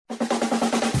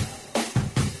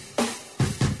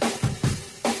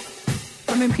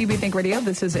from MPB Think Radio.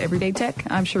 This is Everyday Tech.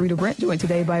 I'm Sharita Brent, joined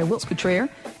today by Wilts Cottrell,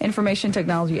 information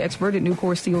technology expert at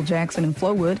Nucor Steel Jackson and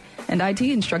Flowood, and IT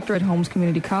instructor at Holmes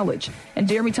Community College, and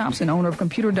Jeremy Thompson, owner of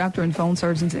Computer Doctor and Phone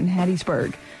Surgeons in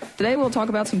Hattiesburg. Today we'll talk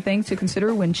about some things to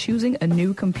consider when choosing a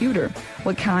new computer.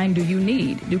 What kind do you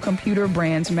need? Do computer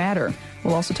brands matter?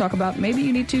 We'll also talk about maybe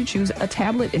you need to choose a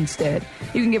tablet instead.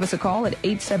 You can give us a call at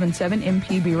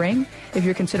 877-MPB-RING. If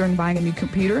you're considering buying a new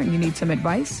computer and you need some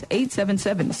advice,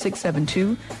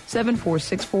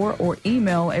 877-672-7464 or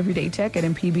email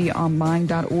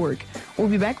everydaytech@mpbonline.org. We'll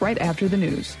be back right after the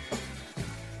news.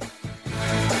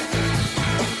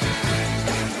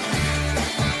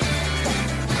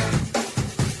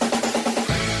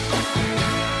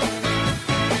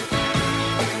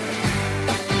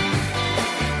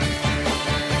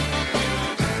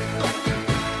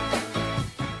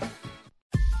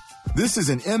 This is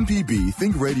an MPB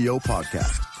Think Radio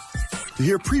podcast. To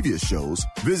hear previous shows,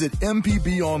 visit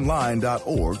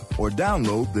mpbonline.org or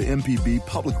download the MPB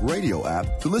Public Radio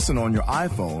app to listen on your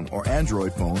iPhone or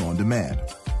Android phone on demand.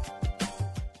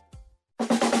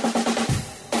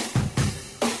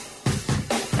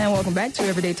 And welcome back to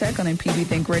Everyday Tech on MPB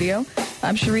Think Radio.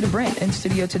 I'm Sharita Brent in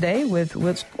studio today with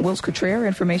Wilts Cottrell,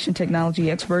 information technology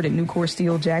expert at Nucor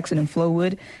Steel Jackson and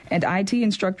Flowood, and IT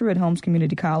instructor at Holmes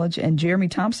Community College, and Jeremy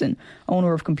Thompson,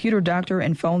 owner of Computer Doctor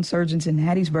and Phone Surgeons in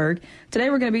Hattiesburg.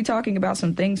 Today we're going to be talking about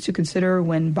some things to consider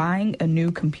when buying a new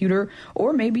computer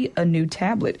or maybe a new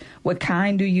tablet. What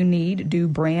kind do you need? Do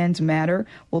brands matter?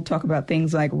 We'll talk about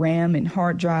things like RAM and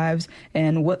hard drives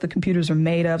and what the computers are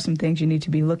made of, some things you need to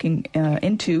be looking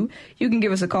into. You can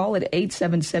give us a call at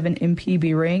 877-MPB-RING.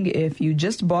 If you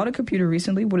just bought a computer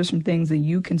recently, what are some things that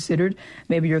you considered?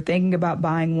 Maybe you're thinking about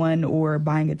buying one or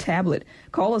buying a tablet.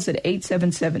 Call us at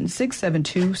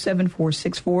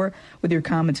 877-672-7464 with your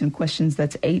comments and questions.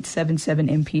 That's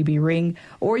 877-MPB-RING.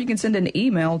 Or you can send an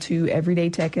email to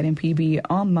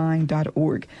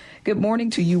everydaytech@mpbonline.org. Good morning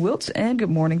to you, Wilts, and good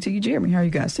morning to you, Jeremy. How are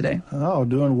you guys today? Oh,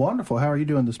 doing wonderful. How are you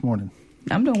doing this morning?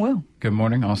 I'm doing well. Good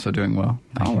morning. Also doing well.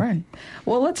 All right.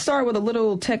 Well, let's start with a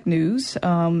little tech news.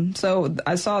 So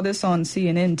I saw this on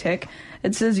CNN Tech.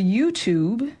 It says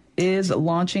YouTube is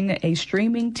launching a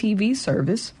streaming TV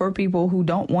service for people who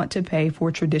don't want to pay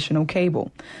for traditional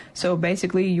cable. So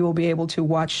basically, you will be able to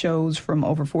watch shows from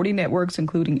over 40 networks,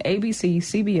 including ABC,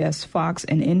 CBS, Fox,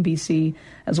 and NBC,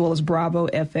 as well as Bravo,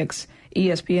 FX,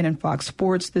 ESPN, and Fox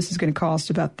Sports. This is going to cost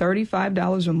about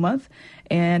 $35 a month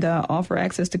and offer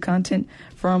access to content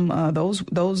from those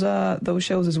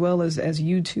shows as well as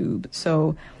YouTube.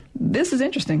 So this is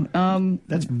interesting.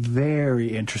 That's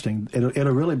very interesting.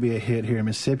 It'll really be a hit here in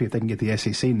Mississippi if they can get the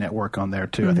SEC network on there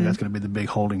too. I think that's going to be the big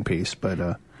holding piece.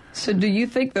 But so, do you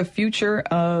think the future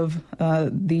of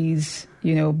these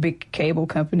big cable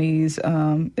companies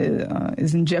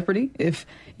is in jeopardy if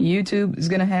YouTube is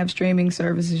going to have streaming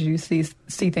services? You see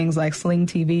things like Sling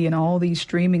TV and all these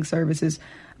streaming services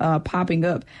popping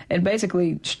up. And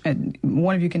basically,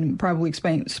 one of you can probably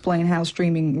explain how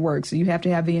streaming works. You have to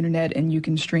have the internet, and you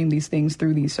can stream these things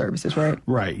through these services, right?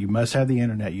 Right. You must have the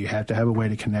internet. You have to have a way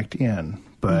to connect in.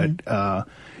 But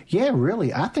yeah,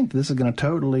 really, I think this is going to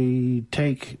totally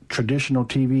take traditional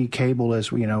TV cable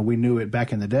as we knew it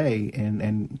back in the day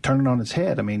and turn it on its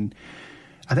head. I mean,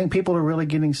 I think people are really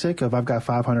getting sick of, I've got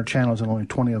 500 channels and only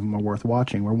 20 of them are worth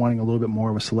watching. We're wanting a little bit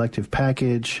more of a selective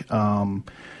package.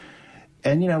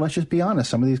 And, let's just be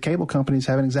honest, some of these cable companies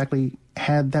haven't exactly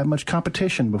had that much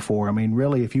competition before. I mean,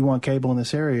 really, if you want cable in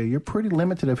this area, you're pretty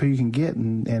limited of who you can get.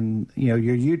 And your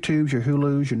YouTubes, your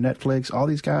Hulus, your Netflix, all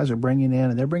these guys are bringing in,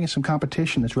 and they're bringing some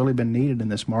competition that's really been needed in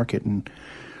this market. And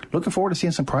looking forward to seeing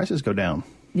some prices go down.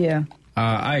 Yeah.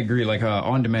 I agree. Like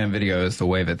on-demand video is the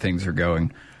way that things are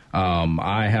going.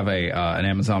 I have an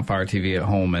Amazon Fire TV at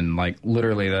home, and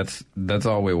literally that's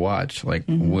all we watch. We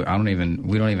don't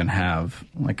even have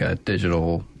a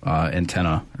digital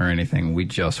antenna or anything. We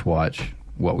just watch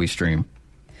what we stream.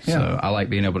 Yeah. So I like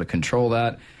being able to control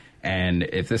that. And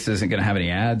if this isn't going to have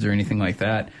any ads or anything like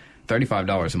that,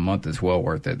 $35 a month is well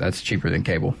worth it. That's cheaper than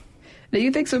cable. Do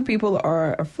you think some people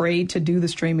are afraid to do the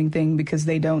streaming thing because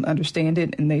they don't understand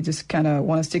it and they just kind of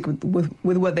want to stick with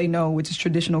what they know, which is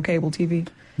traditional cable TV?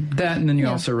 That, and then you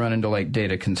also run into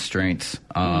data constraints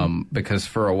because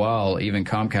for a while even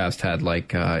Comcast had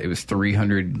it was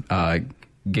 300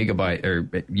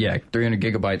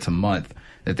 gigabytes a month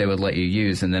that they would let you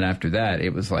use, and then after that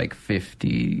it was it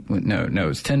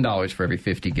was $10 for every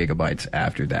 50 gigabytes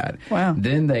after that. Wow.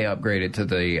 Then they upgraded to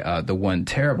the 1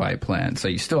 terabyte plan, so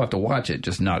you still have to watch it,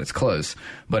 just not as close.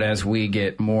 But as we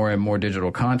get more and more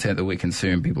digital content that we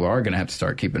consume, people are going to have to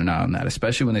start keeping an eye on that,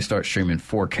 especially when they start streaming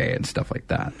 4K and stuff like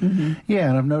that. Yeah,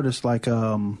 and I've noticed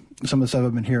some of the stuff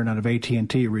I've been hearing out of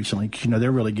AT&T recently, 'cause,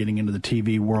 they're really getting into the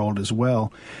TV world as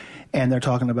well. And they're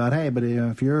talking about, hey, but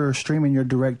if you're streaming your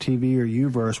DirecTV or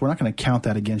Uverse, we're not going to count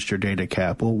that against your data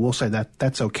cap. We'll say that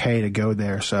that's okay to go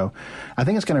there. So I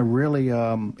think it's going to really,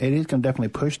 it is going to definitely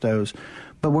push those.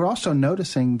 But we're also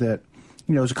noticing that,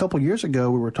 it was a couple of years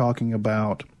ago we were talking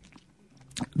about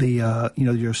the,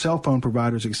 your cell phone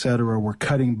providers, et cetera, were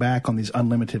cutting back on these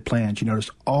unlimited plans. You notice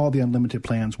all the unlimited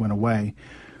plans went away.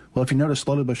 Well, if you notice,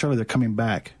 slowly but surely they're coming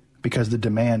back, because the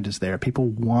demand is there. People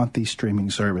want these streaming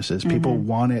services. People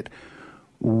want it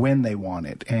when they want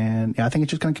it. And I think it's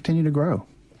just going to continue to grow.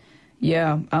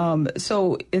 Yeah.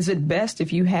 So is it best,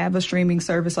 if you have a streaming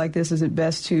service like this, is it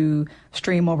best to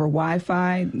stream over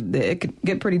Wi-Fi? It could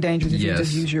get pretty dangerous if you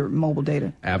just use your mobile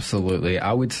data. Absolutely.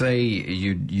 I would say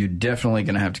you're definitely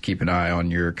going to have to keep an eye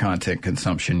on your content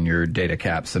consumption, your data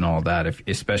caps and all that,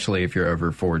 especially if you're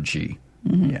over 4G.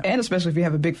 Yeah. And especially if you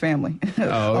have a big family.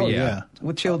 Oh, yeah.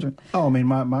 With children. Oh, I mean,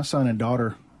 my son and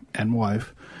daughter and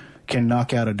wife can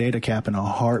knock out a data cap in a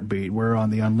heartbeat. We're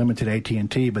on the unlimited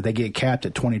AT&T, but they get capped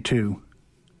at 22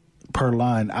 per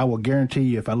line. I will guarantee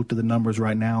you, if I looked at the numbers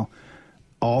right now,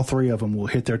 all three of them will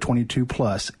hit their 22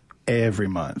 plus every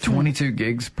month. 22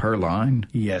 gigs per line?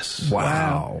 Yes.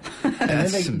 Wow.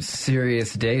 That's some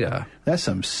serious data. That's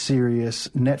some serious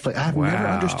Netflix. I've never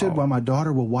understood why my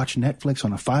daughter will watch Netflix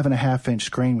on a 5.5-inch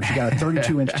screen when she got a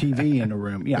 32-inch TV in the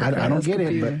room. Yeah, I don't get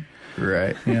it, but...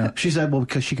 Right. Yeah. She said, well,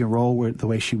 because she can roll the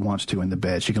way she wants to in the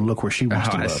bed. She can look where she wants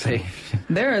to look. I see.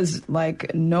 There is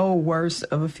no worse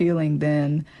of a feeling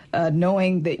than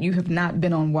knowing that you have not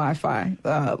been on Wi-Fi.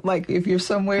 Like if you're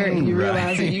somewhere and you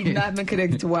realize that you've not been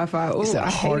connected to Wi-Fi. Oh, I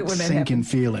hate it when that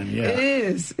happens. Feeling. Yeah. It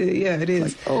is. Yeah, it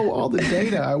is. Like, all the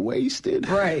data I wasted.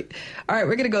 Right. All right,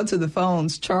 we're going to go to the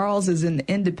phones. Charles is in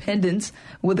Independence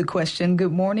with a question.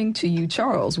 Good morning to you,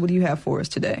 Charles. What do you have for us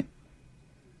today?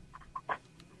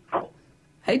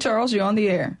 Hey, Charles, you're on the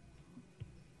air.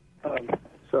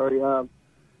 Sorry.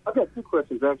 I've got two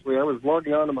questions, actually. I was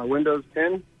logging on to my Windows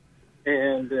 10,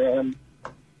 and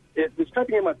it was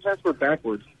typing in my password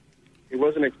backwards. It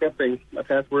wasn't accepting my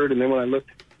password, and then when I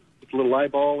looked at the little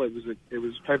eyeball, it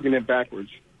was typing it backwards.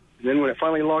 And then when it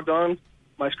finally logged on,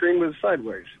 my screen was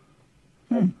sideways.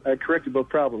 I corrected both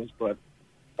problems, but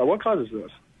what causes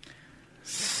this?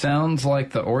 Sounds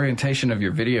like the orientation of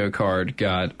your video card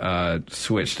got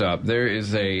switched up.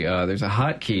 There's a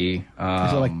hotkey.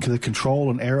 Is it like the control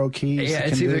and arrow keys? Yeah,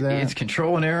 it's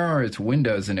control and arrow, or it's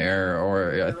Windows and arrow,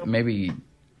 or maybe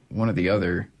one or the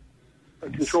other.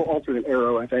 Control alternate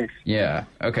arrow, I think. Yeah.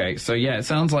 Okay. So yeah, it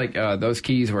sounds like those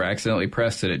keys were accidentally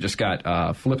pressed, and it just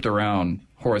got flipped around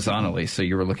horizontally, so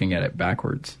you were looking at it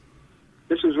backwards.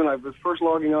 This was when I was first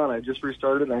logging on. I just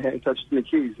restarted, and I hadn't touched any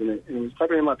keys, and it was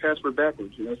typing in my password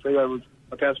backwards. Say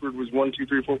my password was 1 2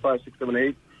 3 4 5 6 7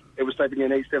 8. It was typing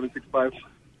in 8 7 6 5.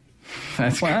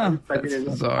 That's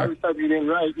bizarre. I was typing it in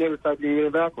right, and it was typing it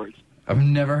in backwards. I've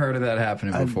never heard of that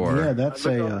happening before. Yeah, that's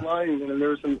I looked online, and there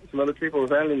were some other people who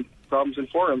were having problems in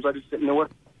forums. I just didn't know what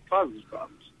causes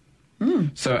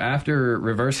problems. So after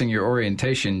reversing your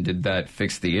orientation, did that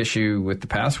fix the issue with the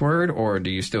password, or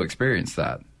do you still experience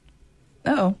that?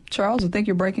 Oh, Charles, I think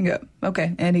you're breaking up.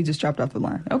 Okay, and he just dropped off the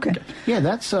line. Okay. Yeah,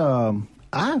 that's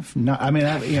I've not. I mean,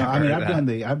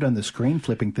 I've done the screen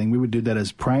flipping thing. We would do that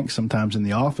as pranks sometimes in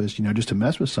the office, just to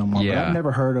mess with someone. Yeah. But I've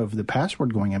never heard of the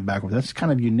password going in backwards. That's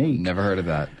kind of unique. Never heard of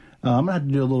that. I'm gonna have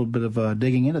to do a little bit of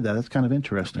digging into that. That's kind of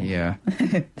interesting. Yeah.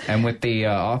 And with the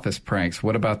office pranks,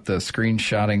 what about the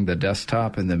screenshotting the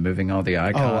desktop and then moving all the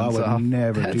icons off? I would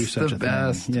never do such a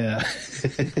best. thing. Yeah.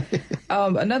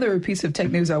 Another piece of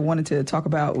tech news I wanted to talk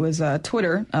about was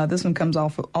Twitter. This one comes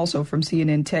off also from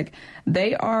CNN Tech.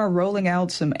 They are rolling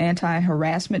out some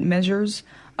anti-harassment measures,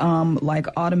 like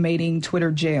automating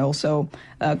Twitter jail. So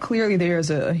clearly there's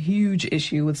a huge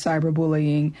issue with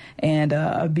cyberbullying and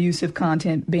abusive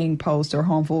content being posted or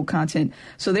harmful content.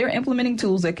 So they're implementing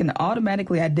tools that can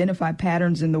automatically identify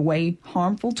patterns in the way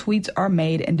harmful tweets are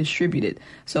made and distributed.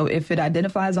 So if it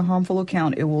identifies a harmful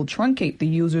account, it will truncate the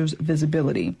user's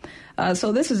visibility.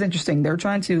 So this is interesting. They're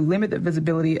trying to limit the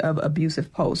visibility of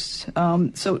abusive posts.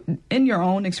 So in your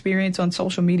own experience on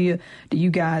social media, do you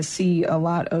guys see a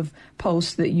lot of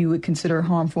posts that you would consider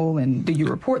harmful, and do you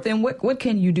report them? What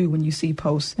can you do when you see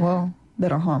posts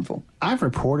that are harmful? I've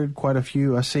reported quite a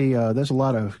few. I see there's a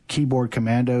lot of keyboard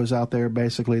commandos out there,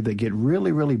 basically, that get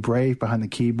really, really brave behind the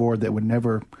keyboard that would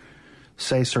never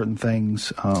say certain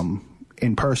things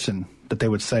in person that they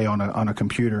would say on a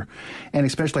computer. And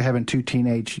especially having two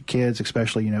teenage kids,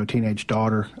 especially, teenage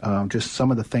daughter, just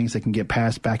some of the things that can get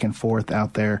passed back and forth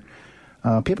out there.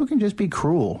 people can just be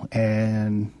cruel,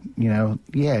 and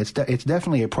it's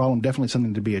definitely a problem, definitely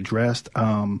something to be addressed.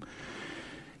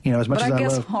 As much as I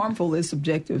guess love, harmful is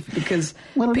subjective because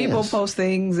Well, people is. post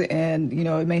things and,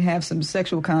 it may have some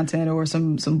sexual content or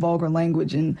some vulgar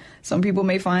language, and some people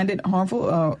may find it harmful,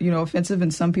 offensive,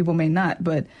 and some people may not.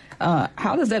 But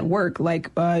how does that work? Like,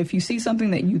 if you see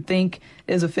something that you think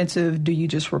is offensive, do you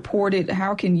just report it?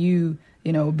 How can you,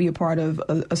 be a part of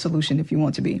a solution if you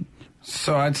want to be?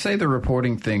 So I'd say the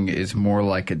reporting thing is more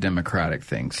like a democratic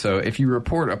thing. So if you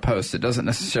report a post, it doesn't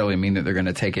necessarily mean that they're going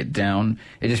to take it down.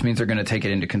 It just means they're going to take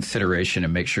it into consideration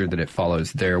and make sure that it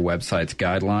follows their website's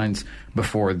guidelines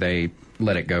before they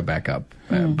let it go back up.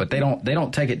 But they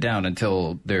don't take it down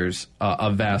until there's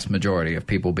a vast majority of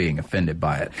people being offended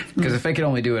by it. Because if they could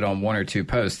only do it on one or two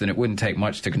posts, then it wouldn't take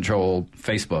much to control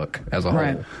Facebook as a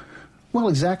whole. Well,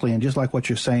 exactly, and just like what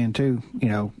you're saying, too,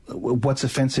 what's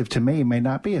offensive to me may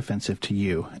not be offensive to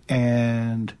you.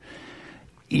 And,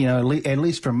 at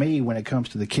least for me, when it comes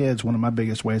to the kids, one of my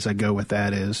biggest ways I go with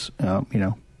that is,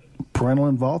 parental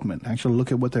involvement. Actually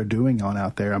look at what they're doing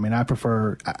out there. I mean,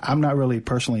 I'm not really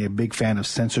personally a big fan of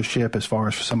censorship as far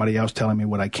as somebody else telling me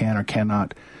what I can or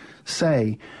cannot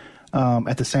say.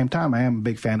 At the same time, I am a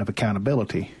big fan of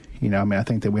accountability. I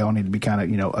think that we all need to be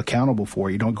kind of, accountable for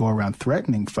it. You don't go around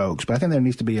threatening folks, but I think there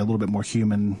needs to be a little bit more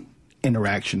human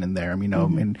interaction in there.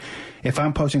 And if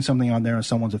I'm posting something on there and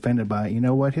someone's offended by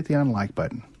it, hit the unlike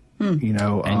button.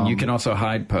 And you can also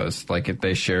hide posts. Like if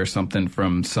they share something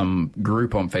from some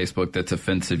group on Facebook that's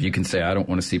offensive, you can say, I don't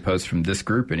want to see posts from this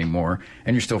group anymore.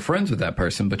 And you're still friends with that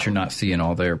person, but you're not seeing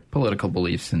all their political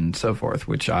beliefs and so forth,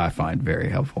 which I find very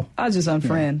helpful. I just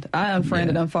unfriend. I unfriend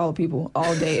and unfollow people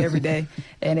all day, every day.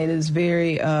 And it is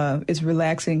very, it's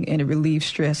relaxing and it relieves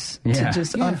stress to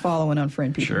just unfollow and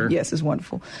unfriend people. Sure. Yes, it's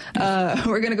wonderful.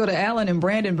 We're going to go to Alan and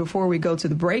Brandon before we go to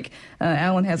the break.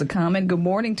 Alan has a comment. Good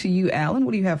morning to you, Alan.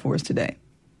 What do you have for us today?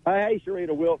 Hey,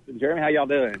 Sharita Wilson, Jeremy, how y'all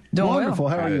doing? Doing wonderful.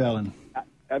 well. How are you, Alan?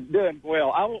 I'm doing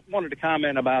well. I wanted to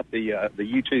comment about the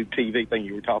YouTube TV thing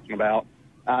you were talking about.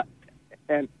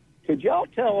 And could y'all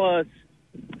tell us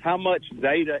how much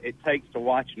data it takes to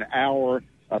watch an hour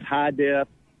of high def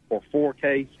or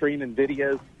 4K streaming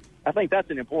videos? I think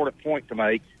that's an important point to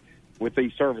make with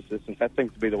these services, since that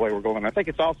seems to be the way we're going. I think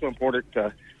it's also important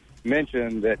to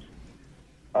mention that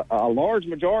a large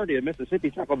majority of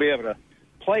Mississippi's not going to be able to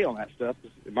play on that stuff.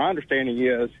 My understanding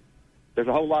is there's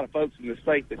a whole lot of folks in the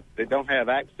state that don't have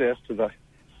access to the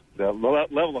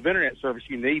level of internet service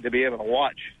you need to be able to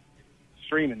watch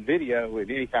streaming video with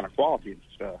any kind of quality and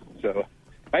stuff. So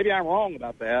maybe I'm wrong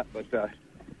about that, but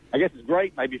I guess it's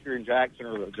great maybe if you're in Jackson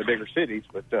or the bigger cities,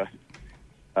 but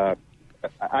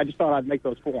I just thought I'd make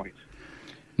those points.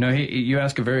 No, you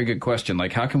ask a very good question.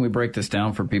 Like, how can we break this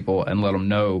down for people and let them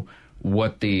know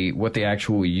what the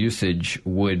actual usage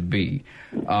would be?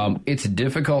 It's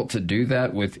difficult to do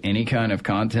that with any kind of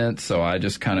content, so I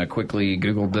just kind of quickly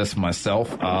Googled this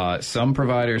myself. Some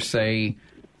providers say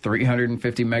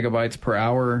 350 megabytes per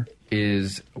hour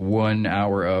is 1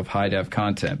 hour of high-def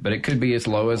content, but it could be as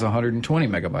low as 120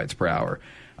 megabytes per hour.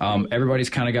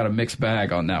 Everybody's kind of got a mixed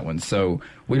bag on that one, so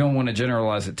we don't want to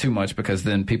generalize it too much because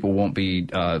then people won't be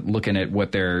looking at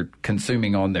what they're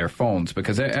consuming on their phones,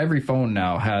 because every phone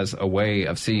now has a way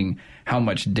of seeing how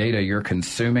much data you're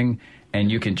consuming, and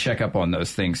you can check up on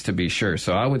those things to be sure.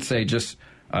 So I would say just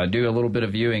do a little bit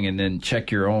of viewing and then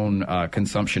check your own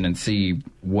consumption and see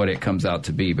what it comes out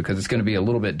to be, because it's going to be a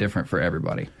little bit different for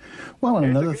everybody. Well, and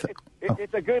another thing...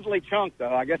 It's a goodly chunk,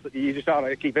 though. I guess you just ought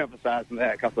to keep emphasizing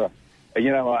that, because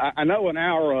I know an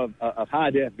hour of high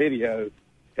def video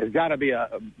has got to be a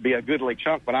goodly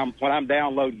chunk. But when I'm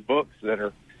downloading books that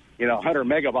are 100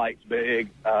 megabytes big,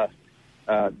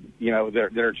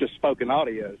 they're just spoken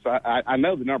audio. So I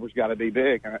know the number's got to be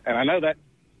big, and I know that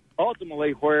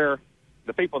ultimately where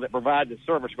the people that provide the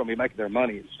service are going to be making their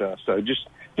money and stuff. So just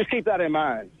keep that in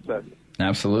mind. So.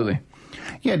 Absolutely.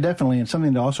 Yeah, definitely. And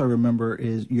something to also remember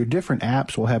is your different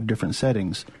apps will have different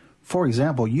settings. For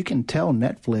example, you can tell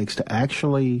Netflix to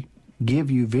actually give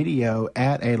you video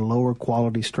at a lower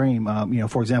quality stream.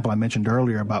 For example, I mentioned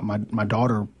earlier about my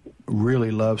daughter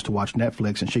really loves to watch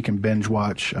Netflix, and she can binge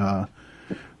watch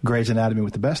Grey's Anatomy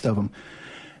with the best of them.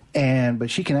 But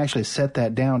she can actually set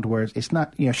that down to where it's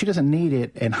not, she doesn't need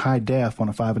it in high def on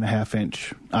a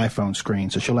 5.5-inch iPhone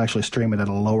screen. So she'll actually stream it at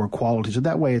a lower quality. So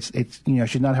that way it's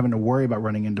she's not having to worry about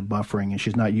running into buffering, and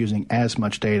she's not using as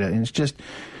much data. And it's just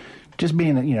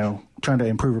being, trying to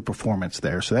improve her performance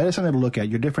there. So that is something to look at.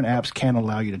 Your different apps can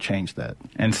allow you to change that.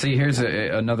 And see, here's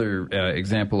another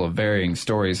example of varying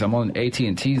stories. I'm on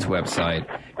AT&T's website,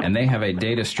 and they have a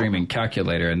data streaming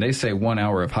calculator, and they say 1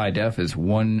 hour of high def is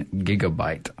 1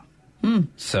 gigabyte.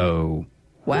 So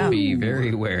be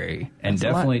very wary and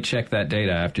definitely check that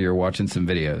data after you're watching some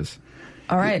videos.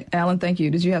 All right, Alan, thank you.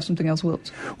 Did you have something else,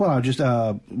 Wilt? Well, just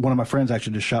one of my friends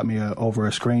actually just shot me over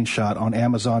a screenshot on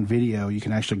Amazon Video. You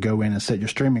can actually go in and set your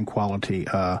streaming quality,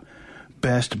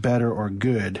 best, better, or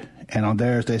good. And on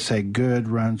theirs, they say good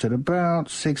runs at about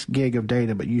 6 gig of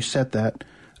data, but you set that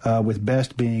with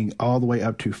best being all the way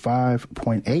up to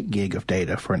 5.8 gig of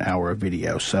data for an hour of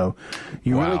video. So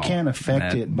you really can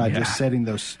affect it by just setting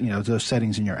those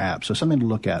settings in your app. So something to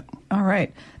look at. All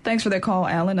right. Thanks for that call,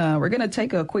 Alan. We're going to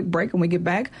take a quick break. When we get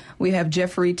back, we have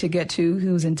Jeffrey to get to,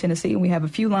 who's in Tennessee, and we have a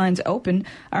few lines open.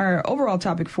 Our overall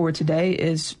topic for today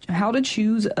is how to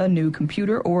choose a new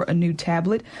computer or a new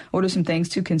tablet. What are some things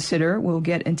to consider? We'll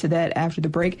get into that after the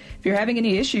break. If you're having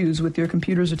any issues with your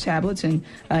computers or tablets and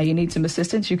you need some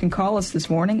assistance, you can call us this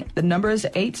morning. The number is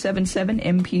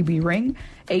 877-MPB-RING,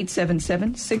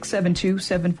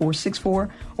 877-672-7464,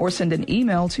 or send an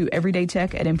email to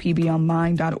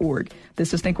everydaytech@mpbonline.org.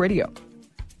 This is Think Radio.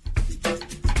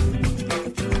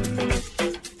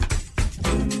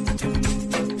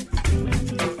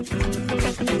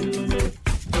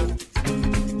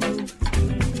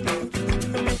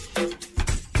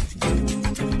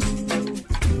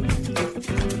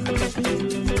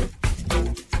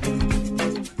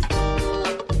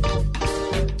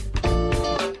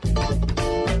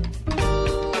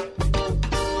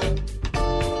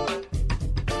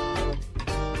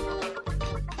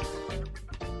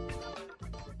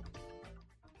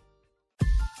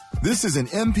 This is an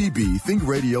MPB Think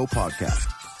Radio podcast.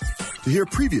 To hear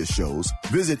previous shows,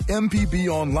 visit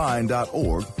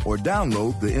mpbonline.org or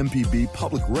download the MPB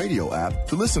Public Radio app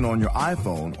to listen on your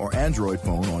iPhone or Android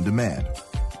phone on demand.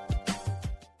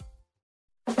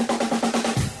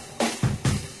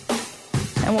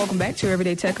 And welcome back to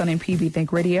Everyday Tech on MPB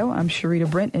Think Radio. I'm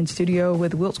Sharita Brent in studio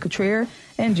with Wilt Cottrell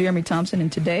and Jeremy Thompson. And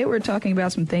today we're talking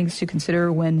about some things to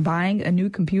consider when buying a new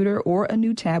computer or a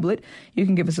new tablet. You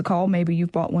can give us a call. Maybe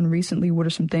you've bought one recently. What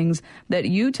are some things that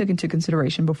you took into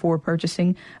consideration before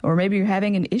purchasing? Or maybe you're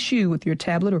having an issue with your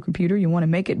tablet or computer. You want to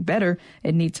make it better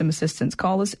and need some assistance.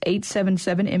 Call us.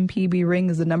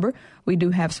 877-MPB-RING is the number. We do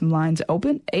have some lines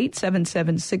open.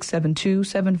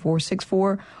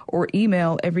 877-672-7464 or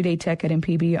email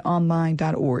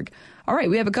everydaytech@mpbonline.org. All right,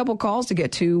 we have a couple calls to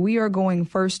get to. We are going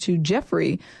first to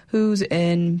Jeffrey, who's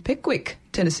in Pickwick,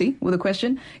 Tennessee, with a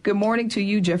question. Good morning to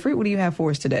you, Jeffrey. What do you have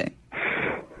for us today?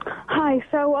 Hi.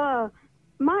 So, I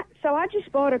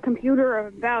just bought a computer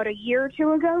about a year or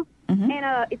two ago, and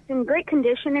it's in great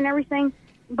condition and everything,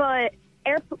 but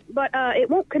it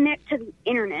won't connect to the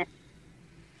internet.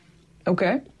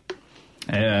 Okay.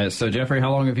 So, Jeffrey,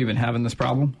 how long have you been having this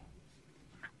problem?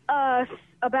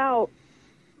 About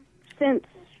since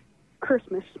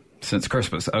Christmas. Since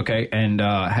Christmas, okay. And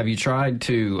have you tried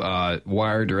to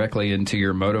wire directly into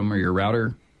your modem or your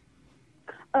router?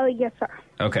 Yes, sir.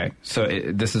 Okay, so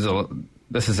this is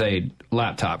a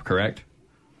laptop, correct?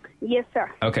 Yes, sir.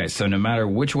 Okay, so no matter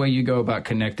which way you go about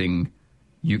connecting,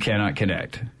 you cannot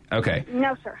connect. Okay.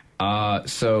 No, sir.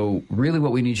 So really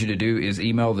what we need you to do is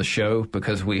email the show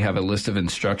because we have a list of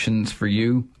instructions for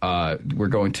you. We're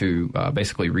going to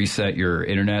basically reset your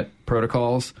internet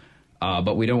protocols,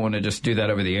 but we don't want to just do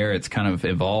that over the air. It's kind of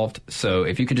involved. So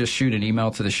if you could just shoot an email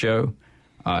to the show,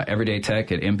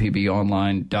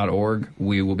 everydaytech@mpbonline.org,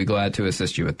 we will be glad to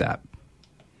assist you with that.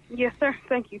 Yes, sir.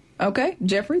 Thank you. Okay,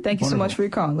 Jeffrey, thank you so much for your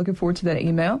call. Looking forward to that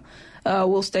email.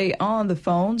 We'll stay on the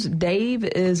phones. Dave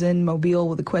is in Mobile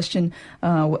with a question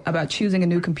about choosing a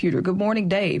new computer. Good morning,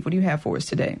 Dave. What do you have for us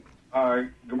today?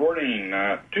 Good morning.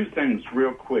 Two things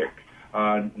real quick.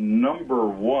 Number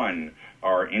one,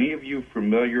 are any of you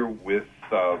familiar with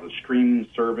the streaming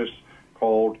service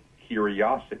called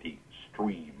Curiosity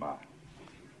Stream?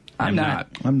 I'm not.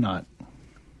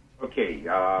 Okay,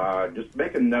 just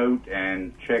make a note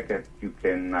and check if you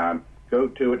can go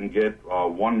to it and get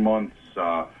 1 month's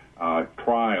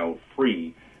trial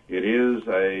free. It is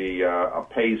a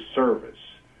paid service.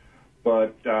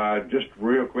 But just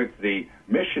real quick, the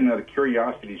mission of the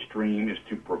Curiosity Stream is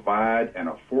to provide an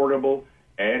affordable,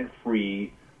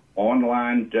 ad-free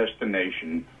online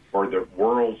destination where the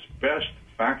world's best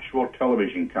factual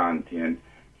television content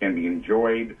can be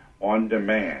enjoyed on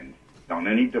demand on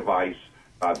any device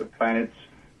by the planet's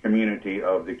community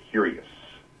of the curious.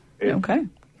 Okay.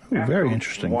 Very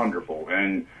interesting. Wonderful.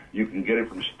 And you can get it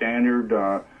from standard,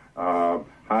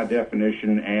 high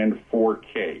definition, and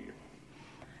 4K.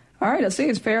 All right, I see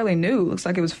it's fairly new. Looks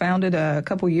like it was founded a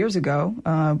couple years ago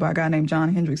by a guy named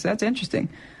John Hendricks. That's interesting.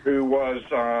 Who was,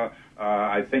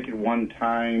 I think at one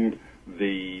time,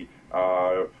 the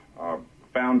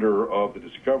founder of the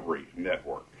Discovery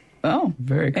Network. Oh,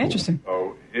 very cool. Interesting.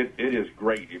 So it is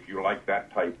great if you like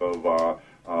that type of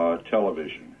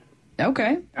television.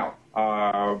 Okay. Now,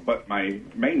 but my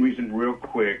main reason, real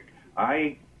quick,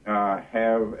 I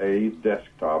have a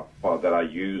desktop that I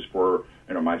use for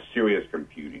my serious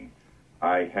computing.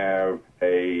 I have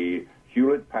a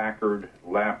Hewlett-Packard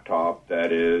laptop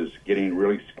that is getting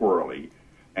really squirrely,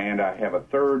 and I have a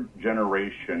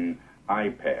third-generation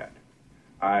iPad.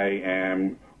 I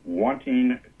am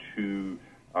wanting to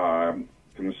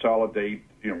consolidate,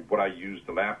 what I use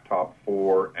the laptop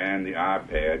for and the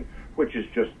iPad, which is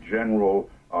just general,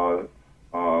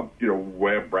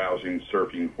 web browsing,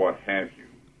 surfing, what have you.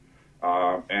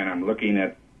 And I'm looking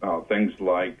at things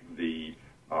like the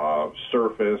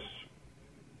Surface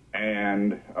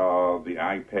and the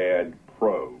iPad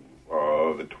Pro,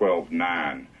 the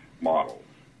 12.9 model.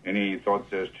 Any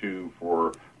thoughts as to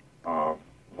for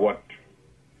what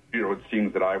it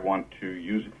seems that I want to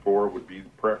use it for would be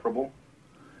preferable?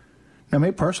 Now,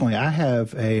 me personally, I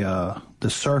have the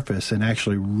Surface and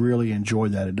actually really enjoy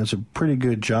that. It does a pretty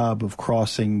good job of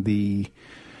crossing the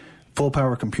full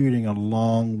power computing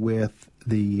along with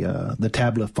the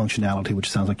tablet functionality, which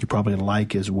sounds like you probably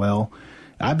like as well.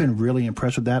 I've been really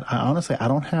impressed with that. I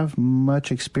don't have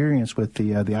much experience with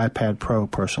the iPad Pro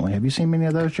personally. Have you seen many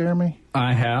of those, Jeremy?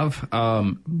 I have.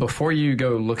 Before you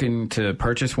go looking to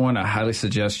purchase one, I highly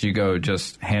suggest you go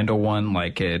just handle one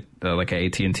like at like an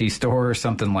AT&T store or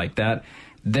something like that.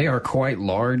 They are quite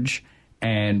large,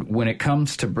 and when it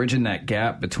comes to bridging that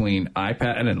gap between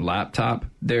iPad and laptop,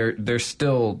 there's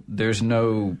no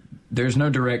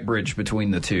direct bridge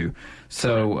between the two.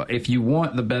 So if you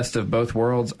want the best of both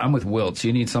worlds, I'm with Wiltz.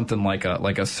 You need something like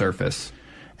a Surface.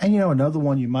 And another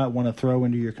one you might want to throw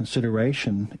into your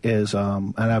consideration is,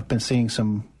 and I've been seeing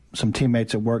some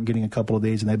teammates at work getting a couple of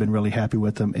these, and they've been really happy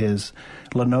with them. Is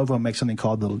Lenovo makes something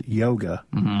called the Yoga,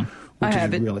 I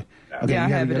have it. Really okay, I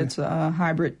have it. It's a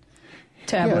hybrid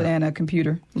tablet and a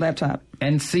computer laptop.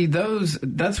 And see,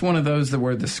 that's one of those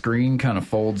where the screen kind of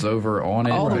folds over on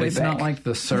it. All the way it's back. not like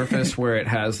the Surface where it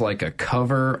has like a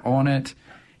cover on it.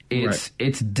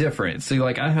 It's different. See,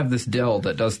 like I have this Dell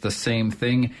that does the same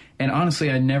thing, and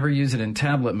honestly, I never use it in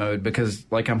tablet mode because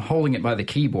like I'm holding it by the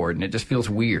keyboard, and it just feels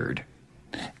weird.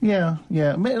 Yeah.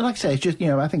 Like I say, it's just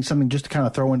I think something just to kind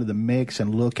of throw into the mix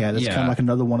and look at. It's kind of like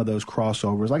another one of those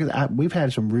crossovers. Like we've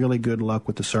had some really good luck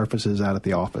with the Surfaces out at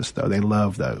the office, though. They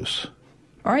love those.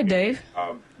 All right, Dave.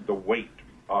 The weight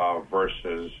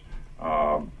versus,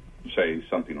 say,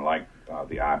 something like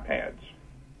the iPads.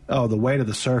 Oh, the weight of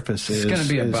the Surface is going to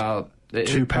be about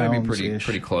 2 pounds.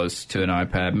 Pretty close to an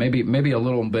iPad. Maybe a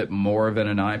little bit more than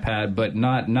an iPad, but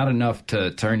not enough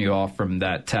to turn you off from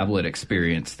that tablet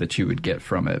experience that you would get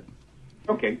from it.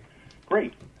 Okay,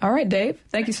 great. All right, Dave.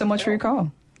 Thank you so much for your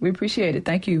call. We appreciate it.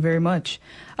 Thank you very much.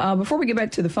 Before we get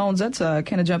back to the phones, let's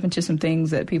kind of jump into some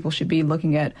things that people should be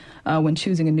looking at when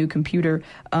choosing a new computer.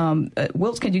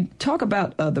 Wiltz, can you talk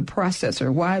about the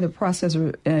processor, why the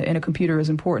processor in a computer is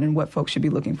important and what folks should be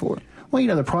looking for? Well,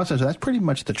 the processor, that's pretty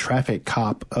much the traffic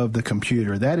cop of the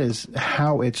computer. That is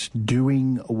how it's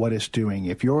doing what it's doing.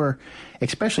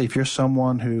 Especially if you're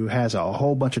someone who has a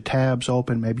whole bunch of tabs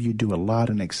open, maybe you do a lot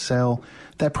in Excel,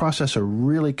 that processor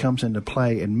really comes into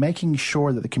play in making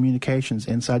sure that the communications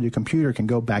inside your computer can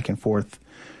go back and forth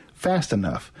fast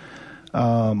enough.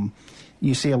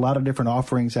 You see a lot of different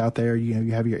offerings out there.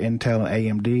 You have your Intel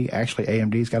and AMD. Actually,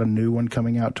 AMD's got a new one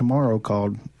coming out tomorrow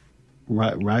called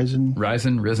Risen,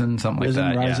 something like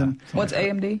that. Ryzen. Yeah. What's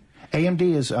AMD? AMD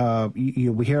is,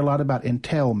 we hear a lot about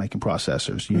Intel making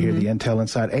processors. You hear the Intel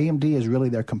inside. AMD is really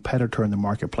their competitor in the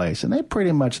marketplace, and they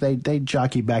pretty much, they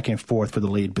jockey back and forth for the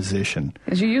lead position.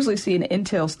 Because you usually see an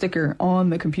Intel sticker on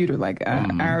the computer, like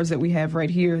ours that we have right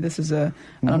here. This is I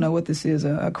don't know what this is,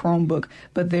 a Chromebook,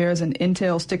 but there's an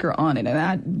Intel sticker on it, and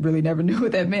I really never knew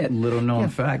what that meant. Little known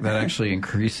fact, that actually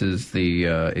increases the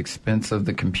expense of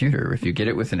the computer. If you get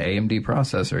it with an AMD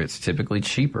processor, it's typically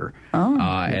cheaper.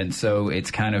 And so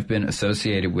it's kind of been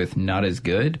associated with not as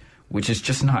good, which is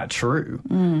just not true.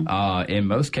 In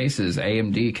most cases,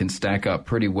 AMD can stack up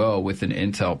pretty well with an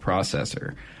Intel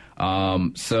processor.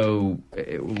 So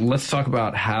let's talk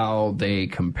about how they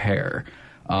compare.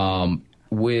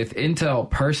 With Intel,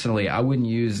 personally, I wouldn't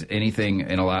use anything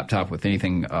in a laptop with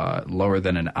anything lower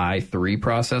than an i3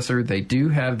 processor. They do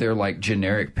have their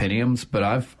generic Pentiums, but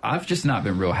I've just not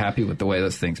been real happy with the way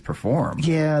those things perform.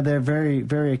 Yeah, they're very,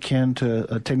 very akin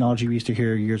to a technology we used to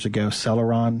hear years ago,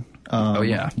 Celeron.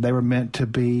 They were meant to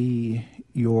be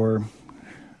your,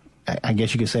 I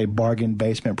guess you could say, bargain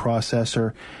basement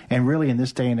processor. And really in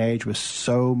this day and age with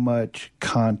so much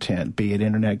content, be it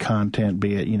internet content,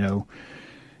 be it,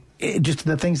 just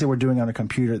the things that we're doing on a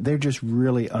computer, they're just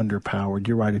really underpowered.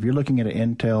 You're right. If you're looking at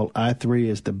an Intel, i3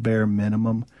 is the bare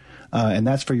minimum, and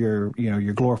that's for your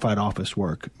glorified office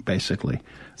work, basically.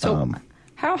 So,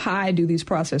 how high do these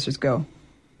processors go?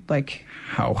 Like,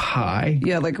 how high?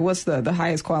 Yeah, like what's the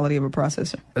highest quality of a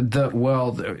processor?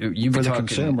 You'd be talking,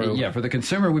 consumer. Yeah, for the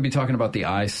consumer, we'd be talking about the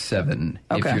i7.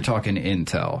 Okay. If you're talking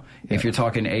Intel, if you're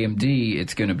talking AMD,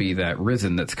 it's going to be that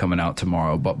Ryzen that's coming out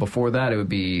tomorrow. But before that, it would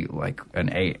be like an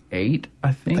A8, I think.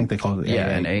 I think they call it the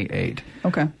A8. an A8.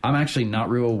 Okay. I'm actually not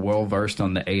real well versed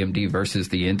on the AMD versus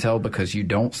the Intel because you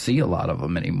don't see a lot of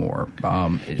them anymore.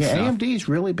 AMD's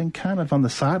really been kind of on the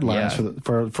sidelines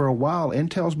for a while.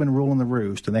 Intel's been ruling the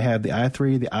roost, and they have the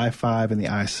i3, the i5, and the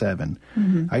i7.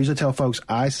 Mm-hmm. I usually tell folks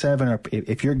i7,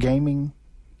 if you're gaming,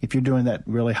 if you're doing that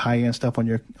really high-end stuff on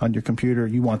your computer,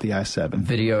 you want the i7.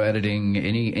 Video editing,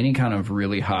 any kind of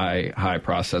really high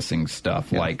processing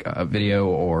stuff like video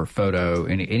or photo,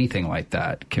 anything like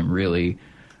that can really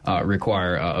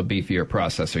require a beefier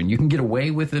processor. And you can get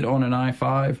away with it on an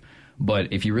i5,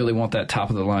 but if you really want that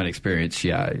top-of-the-line experience,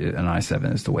 an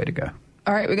i7 is the way to go.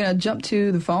 All right, we're going to jump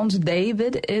to the phones.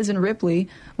 David is in Ripley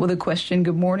with a question.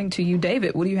 Good morning to you,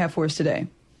 David. What do you have for us today?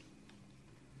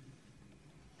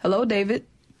 Hello, David.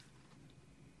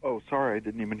 Oh, sorry, I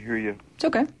didn't even hear you. It's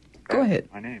okay. Go ahead.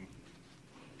 My name.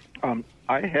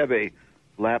 I have a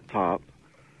laptop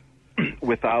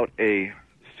without a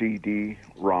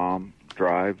CD-ROM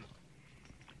drive,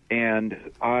 and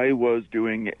I was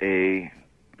doing a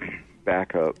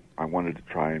backup. I wanted to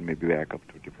try and maybe back up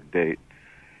to a different date.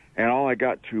 And all I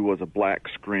got to was a black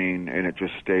screen, and it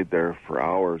just stayed there for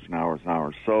hours and hours and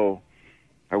hours. So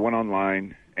I went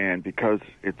online, and because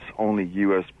it's only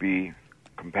USB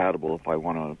compatible if I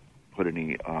want to put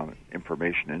any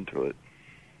information into it,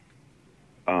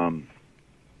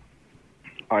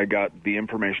 I got the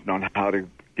information on how to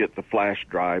get the flash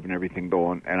drive and everything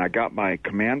going, and I got my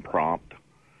command prompt,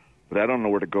 but I don't know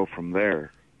where to go from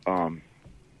there.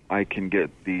 I can get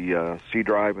the C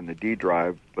drive and the D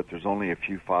drive, but there's only a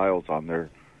few files on there.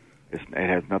 It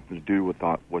has nothing to do with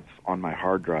what's on my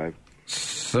hard drive.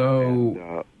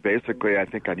 So basically, I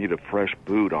think I need a fresh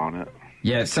boot on it.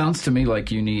 Yeah, it sounds to me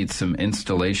like you need some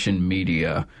installation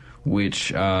media,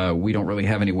 which we don't really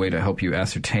have any way to help you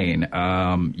ascertain.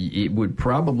 It would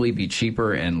probably be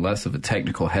cheaper and less of a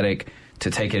technical headache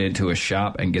to take it into a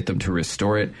shop and get them to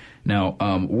restore it. Now,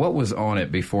 what was on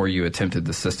it before you attempted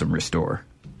the system restore?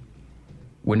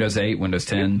 Windows 8, Windows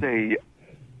 10?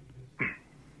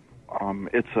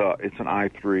 It's an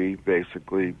i3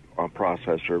 basically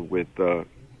processor with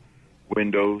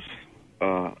Windows,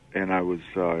 and I was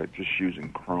just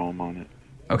using Chrome on it.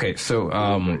 Okay, so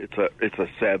it's a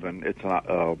 7. It's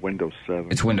a Windows 7.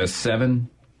 It's Windows 7.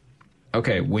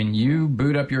 Okay, when you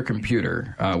boot up your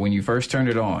computer, when you first turn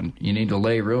it on, you need to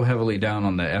lay real heavily down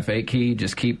on the F8 key.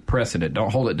 Just keep pressing it.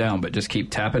 Don't hold it down, but just keep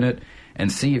tapping it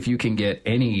and see if you can get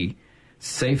any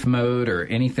safe mode or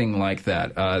anything like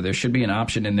that. There should be an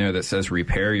option in there that says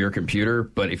repair your computer,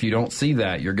 but if you don't see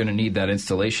that, you're going to need that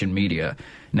installation media.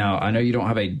 Now, I know you don't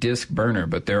have a disk burner,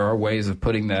 but there are ways of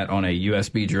putting that on a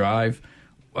USB drive,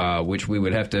 which we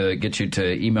would have to get you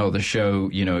to email the show,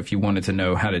 if you wanted to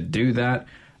know how to do that.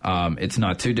 It's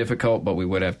not too difficult, but we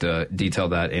would have to detail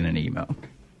that in an email.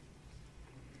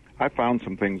 I found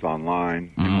some things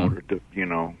online in order to,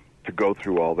 to go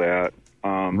through all that.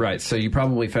 Right, so you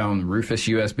probably found Rufus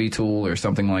USB tool or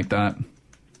something like that?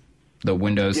 The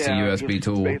Windows to USB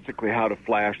tool? Basically how to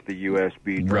flash the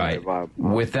USB drive. Right.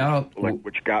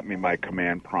 Which got me my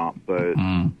command prompt, but...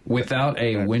 Without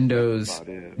a Windows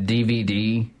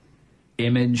DVD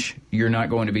image, you're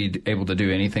not going to be able to do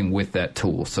anything with that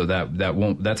tool. So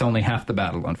that's only half the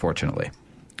battle, unfortunately.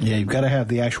 Yeah, you've got to have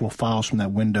the actual files from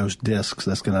that Windows disk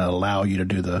that's going to allow you to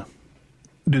do the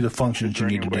functions you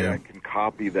need to do. I can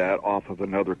copy that off of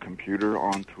another computer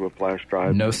onto a flash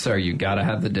drive? No, sir. You got to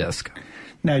have the disk.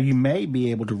 Now, you may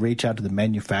be able to reach out to the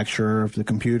manufacturer of the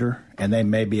computer, and they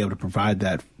may be able to provide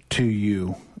that to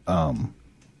you.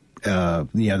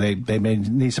 They may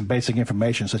need some basic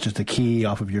information, such as the key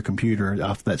off of your computer,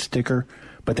 off that sticker,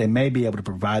 but they may be able to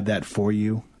provide that for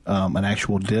you, an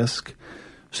actual disk.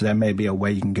 So that may be a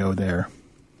way you can go there.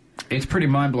 It's pretty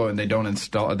mind-blowing they don't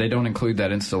include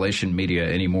that installation media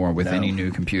anymore with any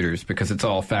new computers because it's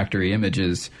all factory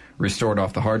images restored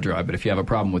off the hard drive. But if you have a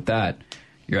problem with that,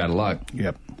 you're out of luck.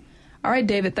 Yep. All right,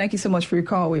 David, thank you so much for your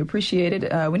call. We appreciate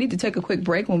it. We need to take a quick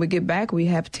break. When we get back, we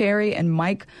have Terry and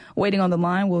Mike waiting on the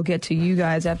line. We'll get to you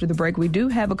guys after the break. We do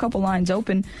have a couple lines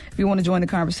open if you want to join the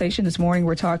conversation. This morning,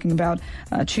 we're talking about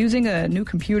choosing a new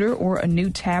computer or a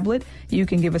new tablet. You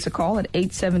can give us a call at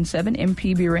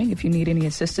 877-MPB-RING if you need any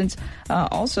assistance.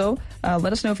 Also,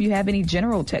 let us know if you have any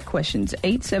general tech questions.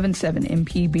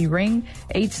 877-MPB-RING,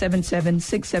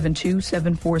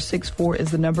 877-672-7464 is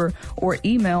the number, or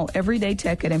email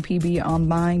everydaytech@mpbonline.org.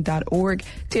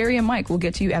 Terry and Mike will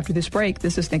get to you after this break.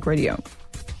 This is Think Radio.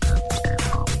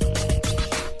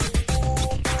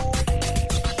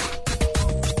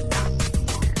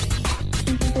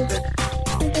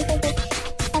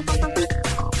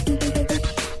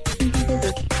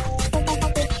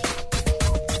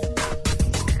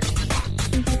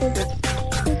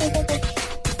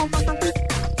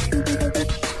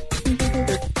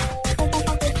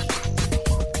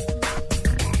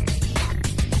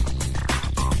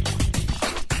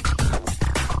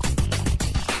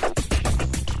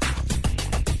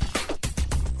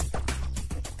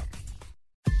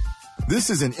 This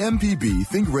is an MPB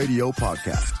Think Radio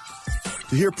podcast.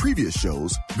 To hear previous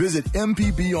shows, visit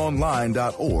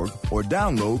mpbonline.org or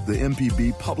download the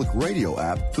MPB Public Radio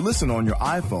app to listen on your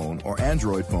iPhone or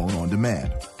Android phone on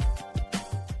demand.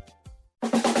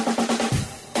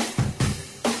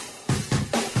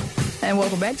 And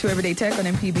welcome back to Everyday Tech on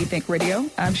MPB Think Radio.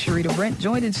 I'm Sharita Brent,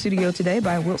 joined in studio today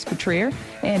by Wilts Cottrell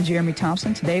and Jeremy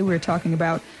Thompson. Today we're talking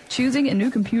about choosing a new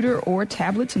computer or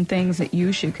tablet, some things that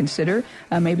you should consider.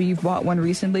 Maybe you've bought one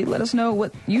recently. Let us know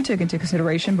what you took into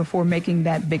consideration before making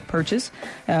that big purchase.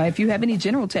 If you have any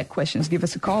general tech questions, give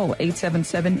us a call.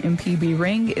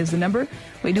 877-MPB-RING is the number.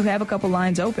 We do have a couple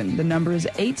lines open. The number is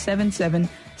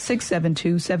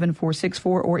 877-672-7464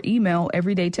 or email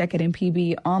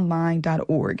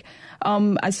everydaytech@mpbonline.org.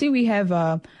 I see we have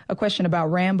a question about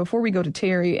RAM. Before we go to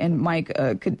Terry and Mike,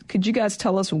 could you guys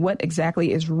tell us what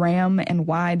exactly is RAM and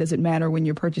why does it matter when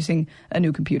you're purchasing a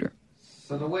new computer?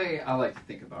 So the way I like to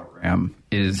think about RAM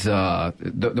is the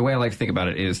way I like to think about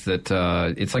it is that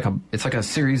it's like a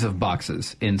series of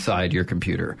boxes inside your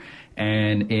computer,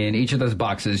 and in each of those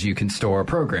boxes you can store a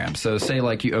program. So say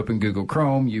like you open Google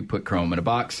Chrome, you put Chrome in a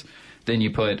box. Then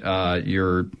you put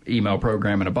your email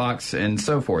program in a box, and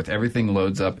so forth. Everything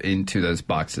loads up into those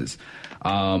boxes.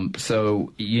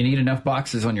 So you need enough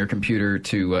boxes on your computer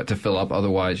to fill up.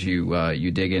 Otherwise,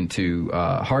 you dig into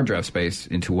hard drive space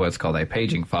into what's called a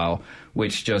paging file,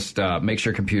 which just makes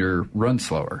your computer run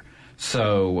slower.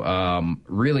 So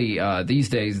really, these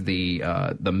days, the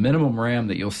minimum RAM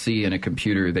that you'll see in a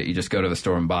computer that you just go to the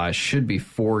store and buy should be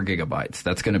 4 gigabytes.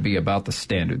 That's going to be about the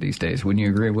standard these days. Wouldn't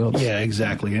you agree, Will? Yeah,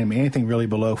 exactly. I mean, anything really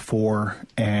below 4,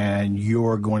 and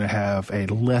you're going to have a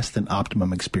less than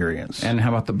optimum experience. And how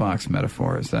about the box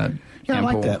metaphor? Is that Yeah, ample?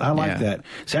 I like that. I like that.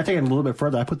 See, I take it a little bit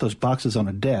further. I put those boxes on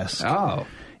a desk. Oh.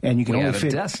 And you can only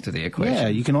fit a desk to the equation. Yeah,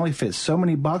 you can only fit so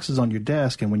many boxes on your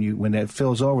desk, and when that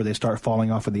fills over, they start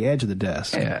falling off of the edge of the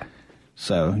desk. Yeah.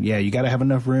 So yeah, you got to have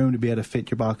enough room to be able to fit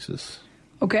your boxes.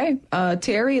 Okay,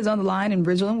 Terry is on the line in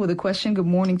Bridgeland with a question. Good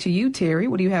morning to you, Terry.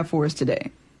 What do you have for us today?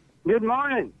 Good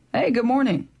morning. Hey, good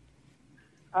morning.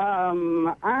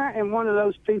 I am one of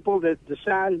those people that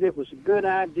decided it was a good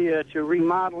idea to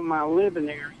remodel my living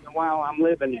area while I'm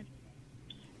living in it.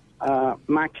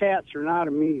 My cats are not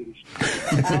amused.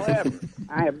 However,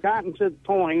 I have gotten to the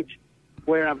point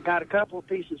where I've got a couple of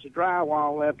pieces of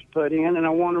drywall left to put in, and I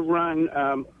want to run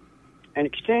an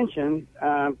extension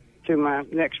to my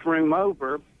next room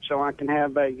over so I can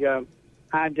have a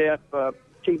high-def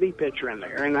TV picture in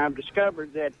there. And I've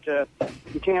discovered that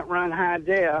you can't run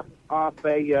high-def off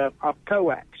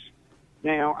coax.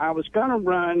 Now, I was going to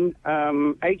run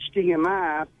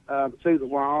HDMI through the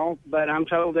wall, but I'm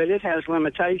told that it has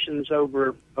limitations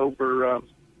over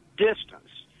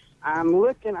distance. I'm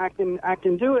looking. I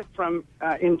can do it from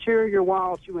interior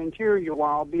wall to interior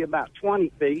wall, be about 20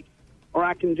 feet, or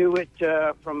I can do it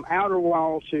from outer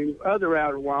wall to other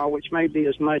outer wall, which may be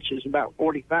as much as about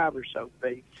 45 or so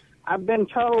feet. I've been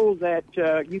told that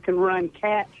you can run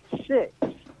Cat 6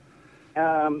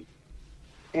 and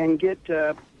get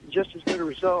just as good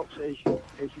results as you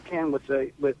can with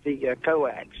the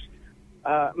coax.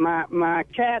 My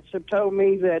cats have told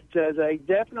me that they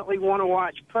definitely want to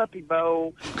watch Puppy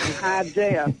Bowl in high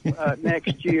def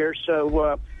next year,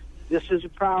 so this is a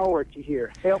priority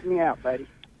here. Help me out, buddy.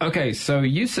 Okay, so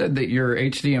you said that your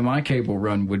HDMI cable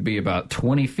run would be about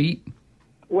 20 feet?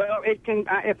 Well, it can.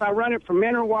 If I run it from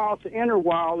inner wall to inner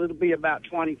wall, it'll be about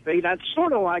 20 feet. I'd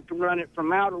sort of like to run it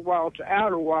from outer wall to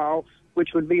outer wall, which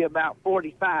would be about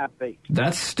 45 feet.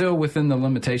 That's still within the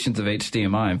limitations of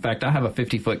HDMI. In fact, I have a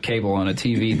 50-foot cable on a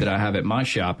TV that I have at my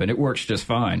shop, and it works just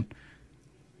fine.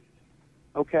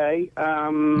 Okay.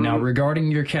 Now,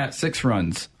 regarding your Cat 6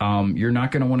 runs, you're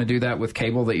not going to want to do that with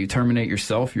cable that you terminate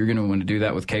yourself. You're going to want to do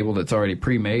that with cable that's already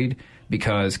pre-made,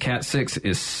 because Cat 6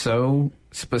 is so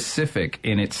specific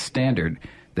in its standard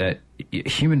that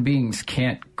human beings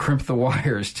can't crimp the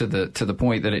wires to the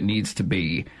point that it needs to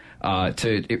be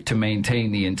to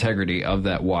maintain the integrity of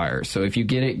that wire. So if you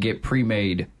get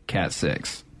pre-made Cat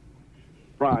 6.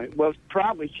 Right. Well, it's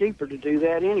probably cheaper to do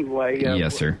that anyway.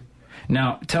 Yes, sir.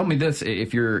 Now, tell me this: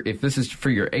 if this is for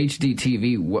your HD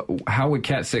TV, how would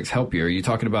Cat 6 help you? Are you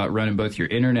talking about running both your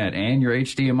internet and your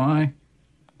HDMI?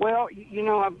 Well,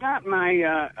 I've got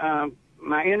my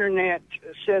my internet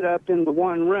set up in the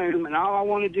one room, and all I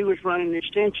want to do is run an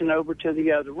extension over to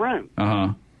the other room.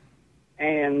 Uh-huh.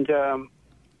 And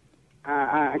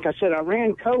like I said, I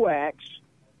ran coax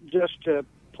just to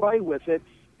play with it,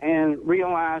 and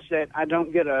realized that I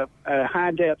don't get a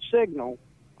high def signal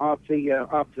off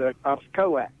the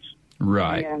coax.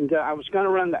 Right. And I was going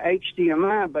to run the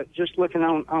HDMI, but just looking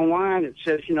online, it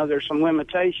says there's some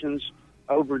limitations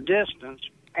over distance,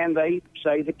 and they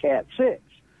say the Cat 6.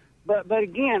 But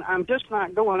again, I'm just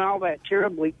not going all that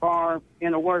terribly far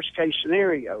in a worst case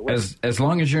scenario. As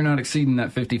long as you're not exceeding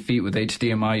that 50 feet with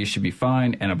HDMI, you should be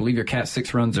fine. And I believe your Cat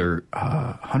 6 runs are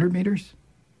 100 meters.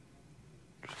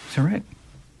 Is that right?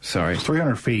 Sorry,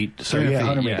 300 feet. So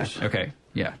 100 meters. Yeah. Okay.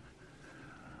 Yeah.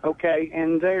 Okay,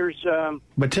 and there's...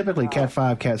 but typically, Cat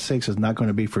 5, Cat 6 is not going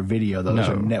to be for video. Those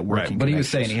are networking. Right. But he was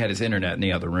saying he had his internet in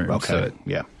the other room. Okay, so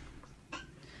yeah.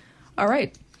 All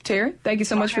right, Terry, thank you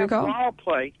so much for your call. Wall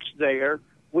plates there.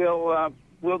 Will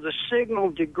the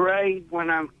signal degrade when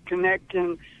I'm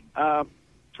connecting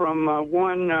from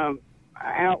one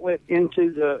outlet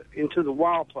into the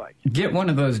wall plate? Get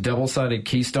one of those double-sided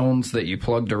keystones that you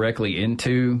plug directly in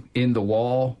the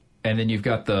wall, and then you've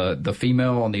got the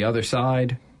female on the other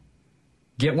side.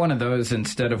 Get one of those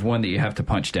instead of one that you have to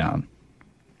punch down.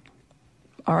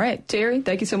 All right, Terry,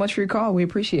 thank you so much for your call. We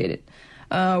appreciate it.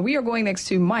 We are going next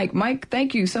to Mike. Mike,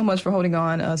 thank you so much for holding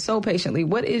on so patiently.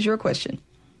 What is your question?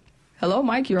 Hello,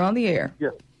 Mike, you're on the air.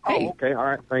 Yes. Hey. Oh, okay. All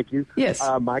right. Thank you. Yes.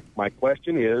 My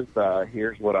question is,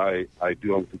 here's what I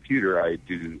do on the computer. I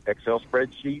do Excel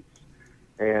spreadsheets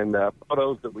and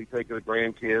photos that we take of the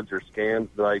grandkids, or scans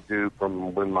that I do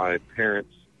from when my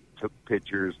parents took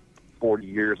pictures 40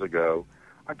 years ago.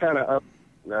 I kind of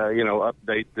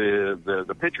update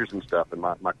the pictures and stuff. And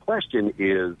my question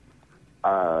is,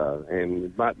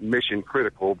 and not mission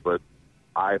critical, but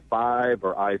I5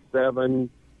 or I7,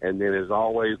 and then as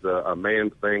always a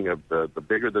man's thing of the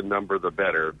bigger the number, the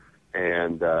better.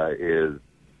 And is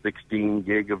 16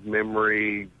 gig of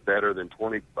memory better than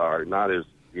 20? Or not as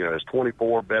is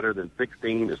 24 better than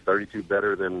 16? Is 32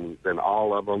 better than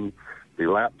all of them? The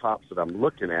laptops that I'm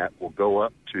looking at will go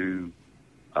up to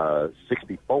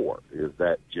 64. Is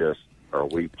that just? Are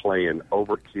we playing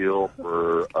overkill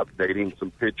for updating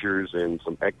some pictures in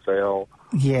some Excel?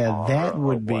 Yeah, that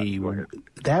would be way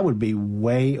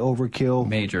overkill.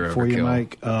 Major for overkill. you,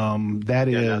 Mike. That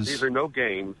is. Now, these are no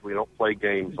games. We don't play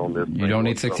games on this. You don't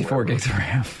need 64 gigs of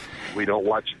RAM. We don't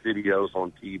watch videos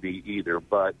on TV either.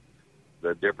 But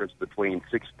the difference between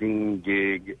 16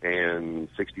 gig and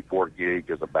 64 gig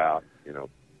is about $150,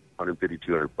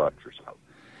 $200 or so.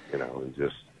 And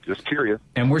just curious.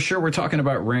 And we're sure we're talking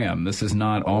about RAM. This is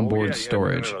not onboard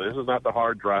storage. No, this is not the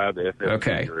hard drive, the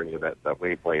SSD, or any of that stuff.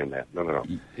 We ain't playing that. No.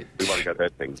 We've already got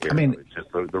that thing here. It's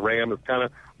just the RAM is kind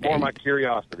of more my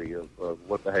curiosity of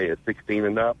what the hey, is 16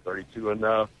 enough, 32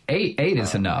 enough? 8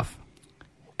 is enough.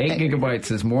 8 gigabytes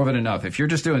is more than enough. If you're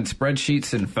just doing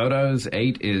spreadsheets and photos,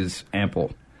 8 is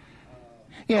ample.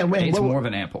 Yeah, it's more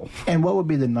than ample. And what would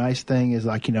be the nice thing is,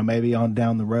 like, maybe on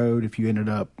down the road, if you ended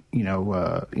up,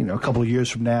 a couple of years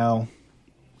from now,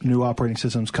 new operating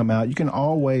systems come out, you can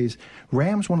always,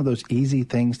 RAM's one of those easy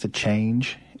things to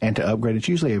change and to upgrade. It's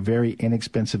usually a very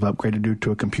inexpensive upgrade to do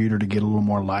to a computer to get a little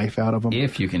more life out of them.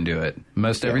 If you can do it.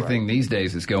 Most everything these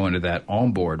days is going to that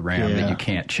onboard RAM that you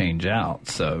can't change out.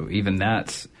 So even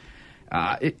that's,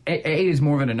 8 is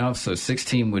more than enough, so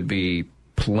 16 would be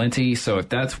plenty. So if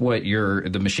that's what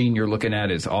the machine you're looking at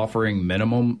is offering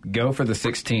minimum, go for the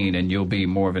 16 and you'll be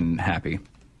more than happy.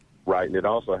 Right, and it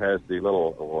also has the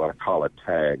little, what I call a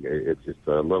tag. It's just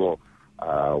a little,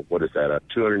 what is that, a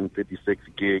 256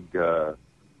 gig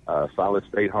solid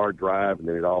state hard drive, and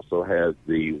then it also has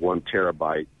the 1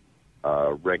 terabyte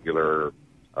regular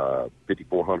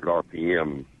 5400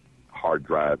 RPM hard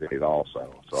drive in it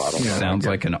also. So I don't know. Sounds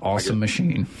like an awesome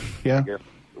machine. Yeah. I guess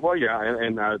Well, yeah,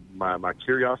 and my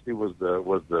curiosity was the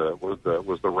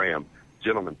RAM.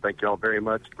 Gentlemen, thank you all very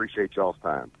much. Appreciate y'all's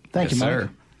time. Thank you, Mike. sir.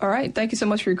 All right. Thank you so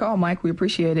much for your call, Mike. We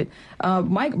appreciate it.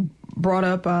 Mike brought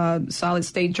up solid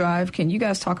state drive. Can you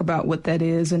guys talk about what that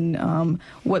is and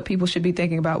what people should be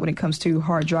thinking about when it comes to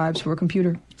hard drives for a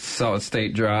computer? Solid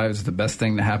state drives, the best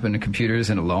thing to happen to computers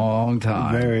in a long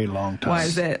time. Very long time. Why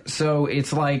is that? So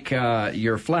it's like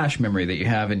your flash memory that you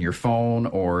have in your phone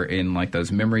or in like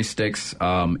those memory sticks.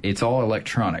 It's all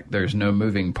electronic. There's no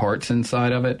moving parts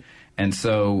inside of it. And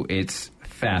so it's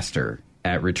faster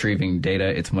at retrieving data.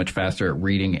 It's much faster at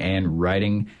reading and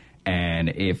writing. And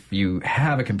if you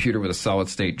have a computer with a solid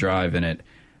state drive in it,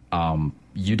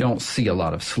 you don't see a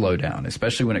lot of slowdown,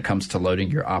 especially when it comes to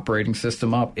loading your operating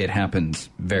system up. It happens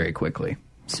very quickly.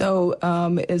 So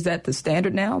is that the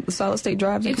standard now, the solid state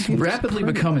drives in It's computers? rapidly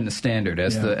becoming the standard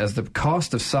as the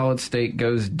cost of solid state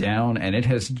goes down, and it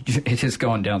has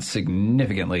gone down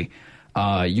significantly.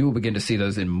 You will begin to see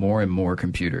those in more and more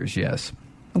computers. Yes.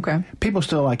 Okay. People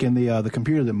still, like in the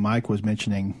computer that Mike was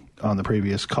mentioning on the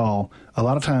previous call, a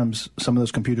lot of times some of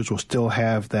those computers will still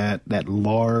have that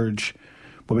large,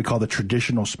 what we call the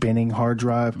traditional spinning hard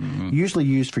drive, usually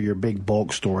used for your big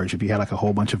bulk storage if you had like a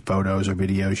whole bunch of photos or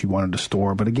videos you wanted to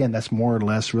store. But again, that's more or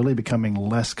less really becoming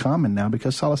less common now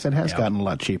because solid state has gotten a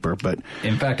lot cheaper. But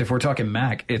in fact, if we're talking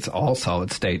Mac, it's all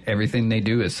solid state. Everything they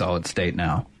do is solid state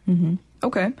now. Mm-hmm.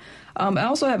 Okay. I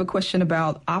also have a question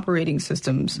about operating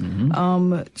systems.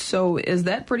 So is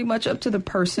that pretty much up to the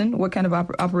person, what kind of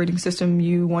operating system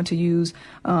you want to use?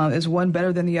 Is one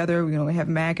better than the other? We have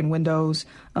Mac and Windows.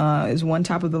 Is one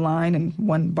top of the line and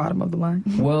one bottom of the line?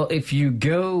 Well, if you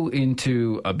go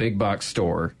into a big box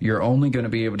store, you're only going to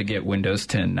be able to get Windows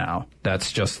 10 now.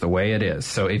 That's just the way it is.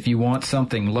 So if you want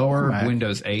something lower,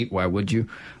 Windows 8, why would you?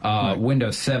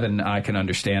 Windows 7, I can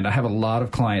understand. I have a lot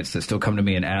of clients that still come to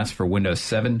me and ask for Windows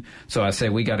 7. So I say,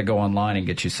 we got to go online and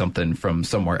get you something from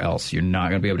somewhere else. You're not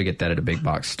going to be able to get that at a big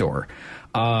box store.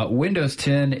 Windows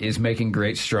 10 is making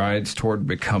great strides toward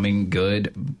becoming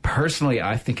good. Personally,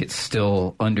 I think it's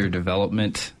still under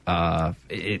development.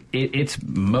 It's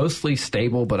mostly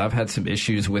stable, but I've had some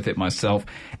issues with it myself.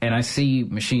 And I see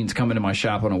machines come into my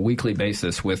shop on a weekly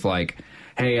basis with like,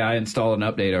 hey, I installed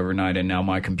an update overnight and now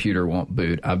my computer won't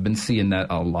boot. I've been seeing that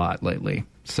a lot lately.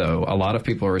 So a lot of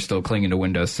people are still clinging to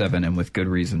Windows 7 and with good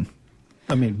reason.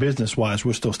 I mean, business-wise,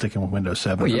 we're still sticking with Windows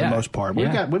 7 for the most part.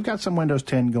 We've got some Windows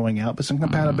 10 going out, but some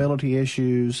compatibility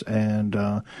issues, and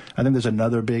I think there's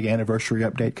another big anniversary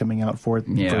update coming out for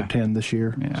 10 this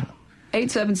year. Yeah.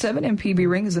 877-MPB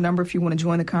Ring is the number if you want to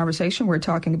join the conversation. We're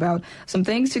talking about some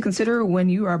things to consider when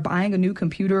you are buying a new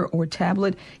computer or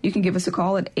tablet. You can give us a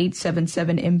call at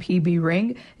 877-MPB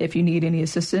Ring if you need any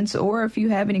assistance or if you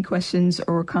have any questions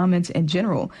or comments in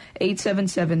general.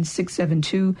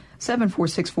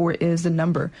 877-672-7464 is the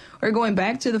number. We're going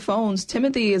back to the phones.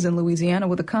 Timothy is in Louisiana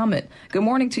with a comment. Good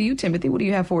morning to you, Timothy. What do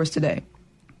you have for us today?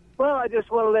 Well, I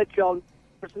just want to let y'all know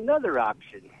there's another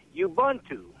option,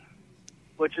 Ubuntu,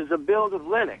 which is a build of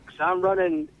Linux. I'm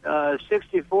running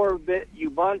 64-bit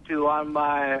Ubuntu on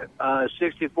my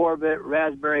 64-bit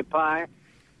Raspberry Pi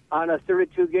on a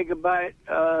 32-gigabyte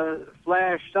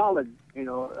flash solid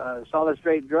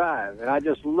straight drive, and I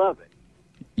just love it.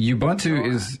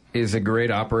 Ubuntu is a great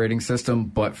operating system,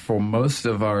 but for most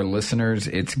of our listeners,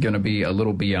 it's going to be a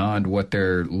little beyond what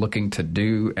they're looking to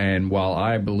do. And while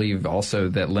I believe also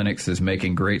that Linux is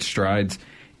making great strides,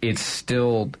 it's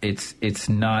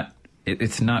not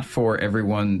for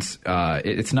everyone's.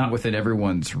 It's not within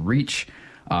everyone's reach.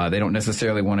 They don't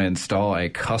necessarily want to install a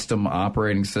custom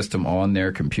operating system on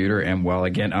their computer. And while,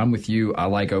 again, I'm with you, I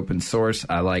like open source,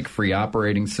 I like free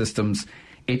operating systems,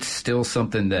 it's still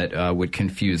something that would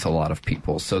confuse a lot of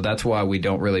people. So that's why we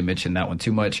don't really mention that one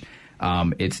too much.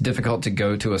 It's difficult to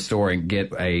go to a store and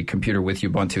get a computer with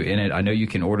Ubuntu in it. I know you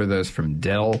can order those from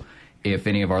Dell if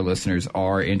any of our listeners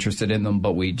are interested in them,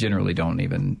 but we generally don't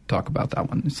even talk about that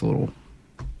one. It's a little...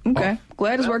 Okay.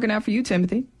 Glad it's working out for you,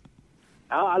 Timothy.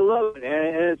 I love it,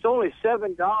 and it's only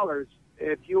 $7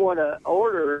 if you want to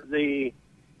order the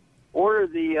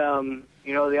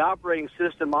operating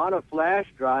system on a flash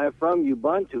drive from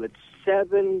Ubuntu. It's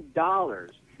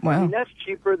 $7. Wow. I mean, that's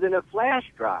cheaper than a flash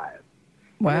drive.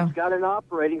 Wow. And it's got an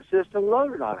operating system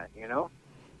loaded on it,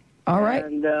 All right.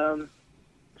 And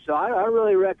so I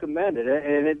really recommend it,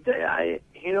 and it's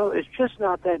just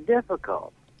not that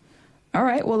difficult. All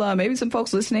right. Well, maybe some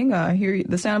folks listening hear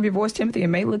the sound of your voice, Timothy,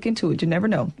 and may look into it. You never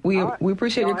know. We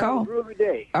appreciate your call. Have a groovy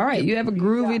day. All right. You have a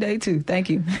groovy day, too. Thank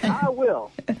you. I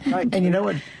will. And you know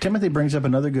what? Timothy brings up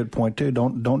another good point, too.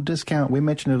 Don't discount. We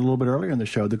mentioned it a little bit earlier in the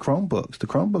show, the Chromebooks. The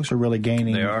Chromebooks are really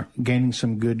gaining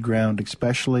some good ground,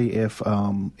 especially if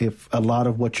a lot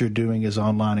of what you're doing is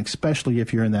online, especially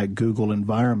if you're in that Google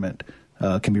environment,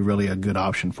 can be really a good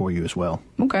option for you as well.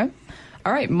 Okay.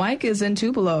 All right, Mike is in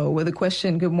Tupelo with a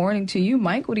question. Good morning to you,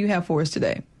 Mike. What do you have for us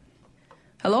today?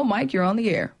 Hello, Mike. You're on the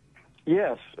air.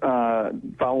 Yes.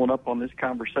 Following up on this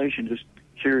conversation, just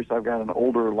curious. I've got an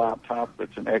older laptop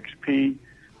that's an XP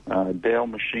Dell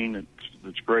machine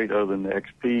that's great other than the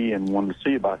XP, and wanted to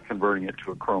see about converting it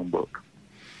to a Chromebook.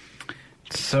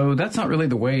 So that's not really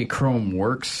the way Chrome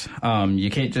works. You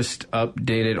can't just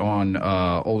update it on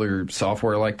older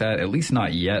software like that, at least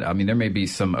not yet. I mean, there may be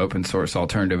some open source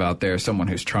alternative out there, someone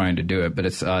who's trying to do it, but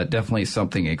it's definitely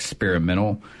something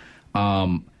experimental.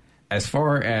 As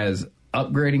far as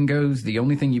upgrading goes, the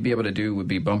only thing you'd be able to do would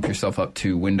be bump yourself up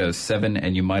to Windows 7,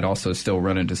 and you might also still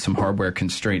run into some hardware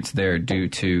constraints there due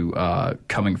to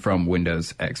coming from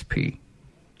Windows XP.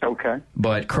 Okay.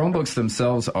 But Chromebooks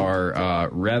themselves are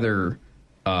rather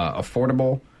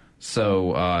affordable,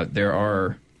 so there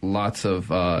are lots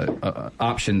of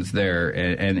options there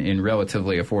and in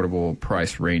relatively affordable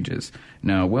price ranges.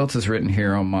 Now, Wiltz has written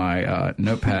here on my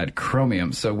notepad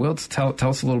Chromium. So, Wiltz, tell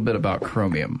us a little bit about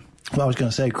Chromium. Well, I was going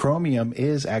to say Chromium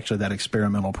is actually that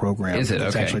experimental program. Is it?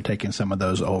 It's Okay. actually taking some of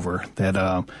those over.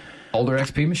 That older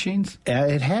XP machines?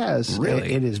 It has.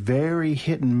 Really? It is very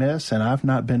hit and miss, and I've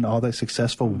not been all that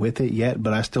successful with it yet,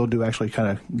 but I still do actually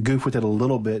kind of goof with it a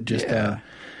little bit. Just,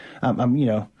 I'm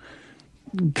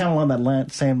kind of along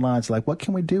that same lines, like, what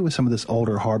can we do with some of this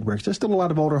older hardware? There's still a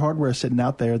lot of older hardware sitting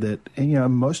out there that,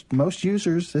 and, most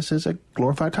users, this is a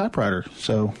glorified typewriter.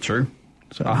 So True.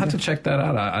 So, I'll have to check that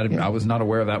out. I was not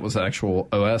aware that was actual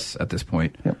OS at this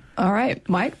point. Yep. All right,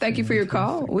 Mike, thank you for your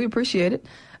call. We appreciate it.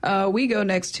 We go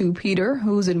next to Peter,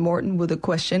 who's in Morton, with a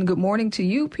question. Good morning to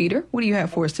you, Peter. What do you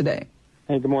have for us today?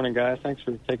 Hey, good morning, guys. Thanks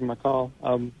for taking my call.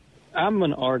 I'm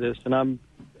an artist, and I'm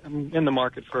in the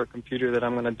market for a computer that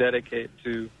I'm going to dedicate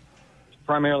to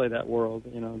primarily that world,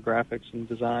 graphics and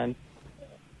design.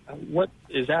 What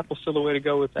is Apple still the way to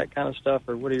go with that kind of stuff,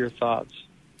 or what are your thoughts?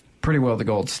 Pretty well the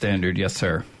gold standard, yes,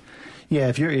 sir. Yeah,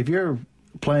 if you're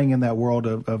playing in that world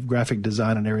of graphic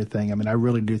design and everything, I mean, I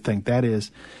really do think that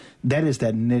is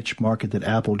that niche market that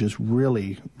Apple just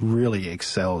really, really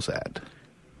excels at.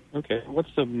 Okay, what's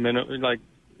the minimum? Like,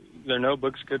 are there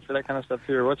notebooks good for that kind of stuff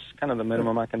too, or what's kind of the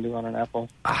minimum I can do on an Apple?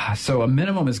 So a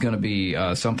minimum is going to be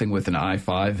something with an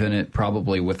i5 in it,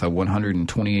 probably with a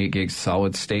 128 gig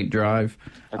solid state drive.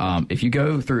 Okay. If you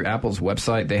go through Apple's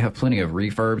website, they have plenty of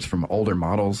refurbs from older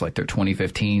models, like their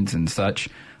 2015s and such,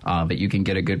 that you can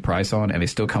get a good price on, and they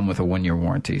still come with a 1-year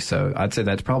warranty. So I'd say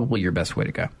that's probably your best way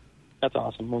to go. That's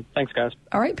awesome. Well, thanks, guys.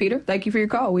 All right, Peter. Thank you for your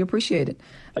call. We appreciate it.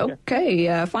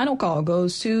 Okay, final call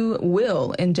goes to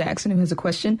Will in Jackson, who has a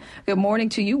question. Good morning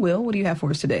to you, Will. What do you have for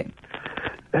us today?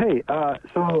 Hey,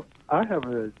 so I have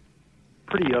a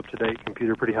pretty up-to-date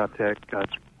computer, pretty high-tech.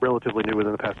 It's relatively new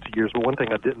within the past 2 years, but one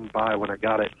thing I didn't buy when I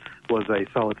got it was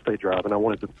a solid-state drive, and I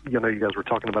wanted to, you guys were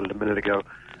talking about it a minute ago.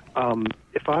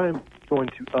 If I'm going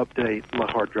to update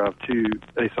my hard drive to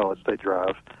a solid-state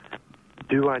drive,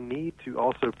 do I need to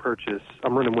also purchase,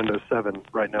 I'm running Windows 7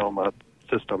 right now on my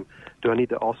system, do I need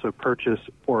to also purchase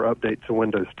or update to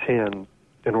Windows 10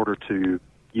 in order to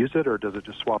use it, or does it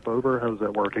just swap over? How does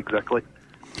that work exactly?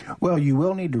 Well, you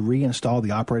will need to reinstall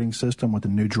the operating system with the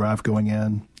new drive going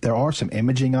in. There are some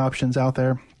imaging options out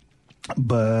there,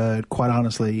 but quite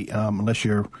honestly, unless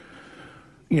you're,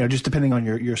 just depending on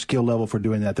your skill level for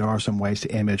doing that, there are some ways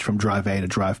to image from drive A to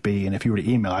drive B, and if you were to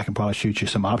email, I can probably shoot you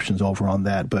some options over on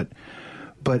that,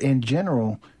 But in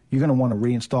general, you're going to want to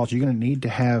reinstall. So you're going to need to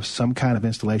have some kind of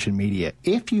installation media.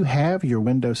 If you have your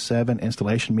Windows 7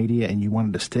 installation media and you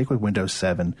wanted to stick with Windows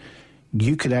 7,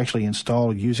 you could actually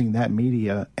install using that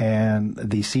media, and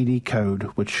the CD code,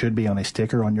 which should be on a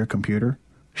sticker on your computer,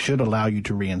 should allow you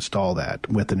to reinstall that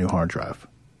with the new hard drive.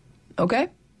 Okay.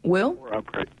 Will? Or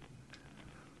upgrade.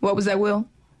 What was that, Will?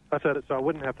 I said it so I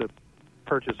wouldn't have to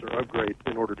purchase or upgrade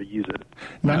in order to use it.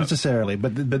 Not necessarily,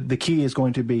 but the key is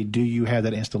going to be, do you have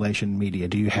that installation media?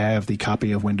 Do you have the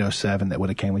copy of Windows 7 that would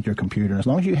have came with your computer? And as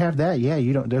long as you have that,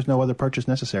 there's no other purchase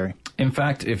necessary. In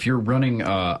fact, if you're running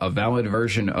a valid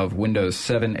version of Windows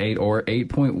 7, 8, or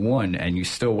 8.1 and you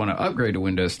still want to upgrade to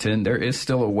Windows 10, there is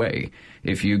still a way.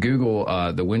 If you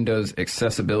Google the Windows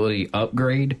Accessibility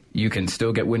Upgrade, you can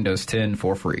still get Windows 10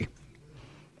 for free.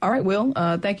 All right, Will,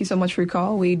 thank you so much for your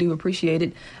call. We do appreciate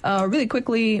it. Really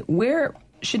quickly, where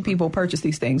should people purchase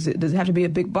these things? Does it have to be a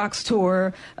big box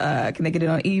store? Can they get it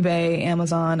on eBay,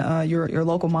 Amazon, your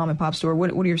local mom and pop store?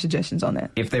 What are your suggestions on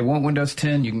that? If they want Windows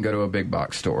 10, you can go to a big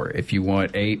box store. If you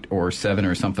want 8 or 7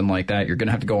 or something like that, you're going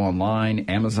to have to go online,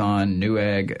 Amazon,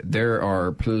 Newegg. There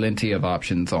are plenty of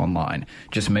options online.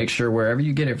 Just make sure wherever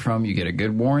you get it from, you get a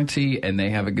good warranty and they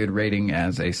have a good rating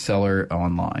as a seller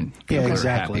online. Yeah, People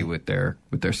exactly. are happy with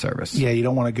their service. Yeah, you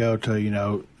don't want to go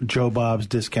to, Joe Bob's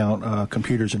Discount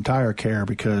Computers and Tire Care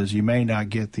because you may not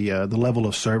get the level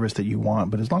of service that you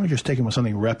want. But as long as you're sticking with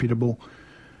something reputable,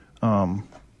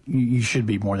 you should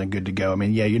be more than good to go. I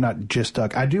mean, yeah, you're not just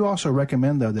stuck. I do also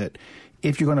recommend, though, that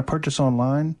if you're going to purchase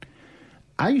online,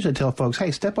 I usually tell folks, hey,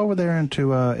 step over there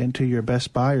into your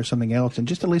Best Buy or something else and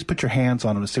just at least put your hands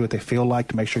on them to see what they feel like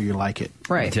to make sure you like it.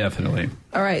 Right. Definitely.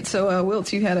 All right. So,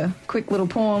 Wiltz, you had a quick little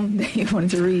poem that you wanted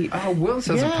to read. Oh, Wiltz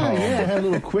has a poem. Yeah, I had a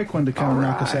little quick one to kind of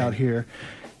knock us out here.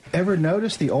 Ever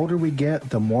notice the older we get,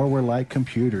 the more we're like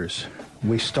computers?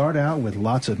 We start out with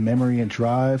lots of memory and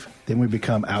drive, then we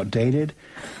become outdated,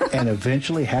 and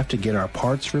eventually have to get our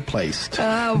parts replaced.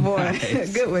 Oh, boy.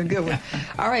 Nice. Good one.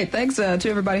 All right. Thanks to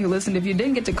everybody who listened. If you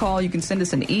didn't get to call, you can send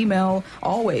us an email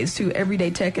always to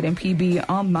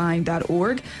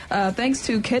everydaytech@mpbonline.org. Thanks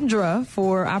to Kendra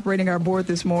for operating our board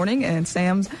this morning, and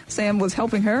Sam was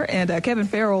helping her, and Kevin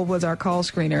Farrell was our call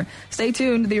screener. Stay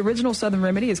tuned. The original Southern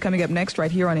Remedy is coming up next right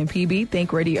here on MPB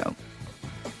Think Radio.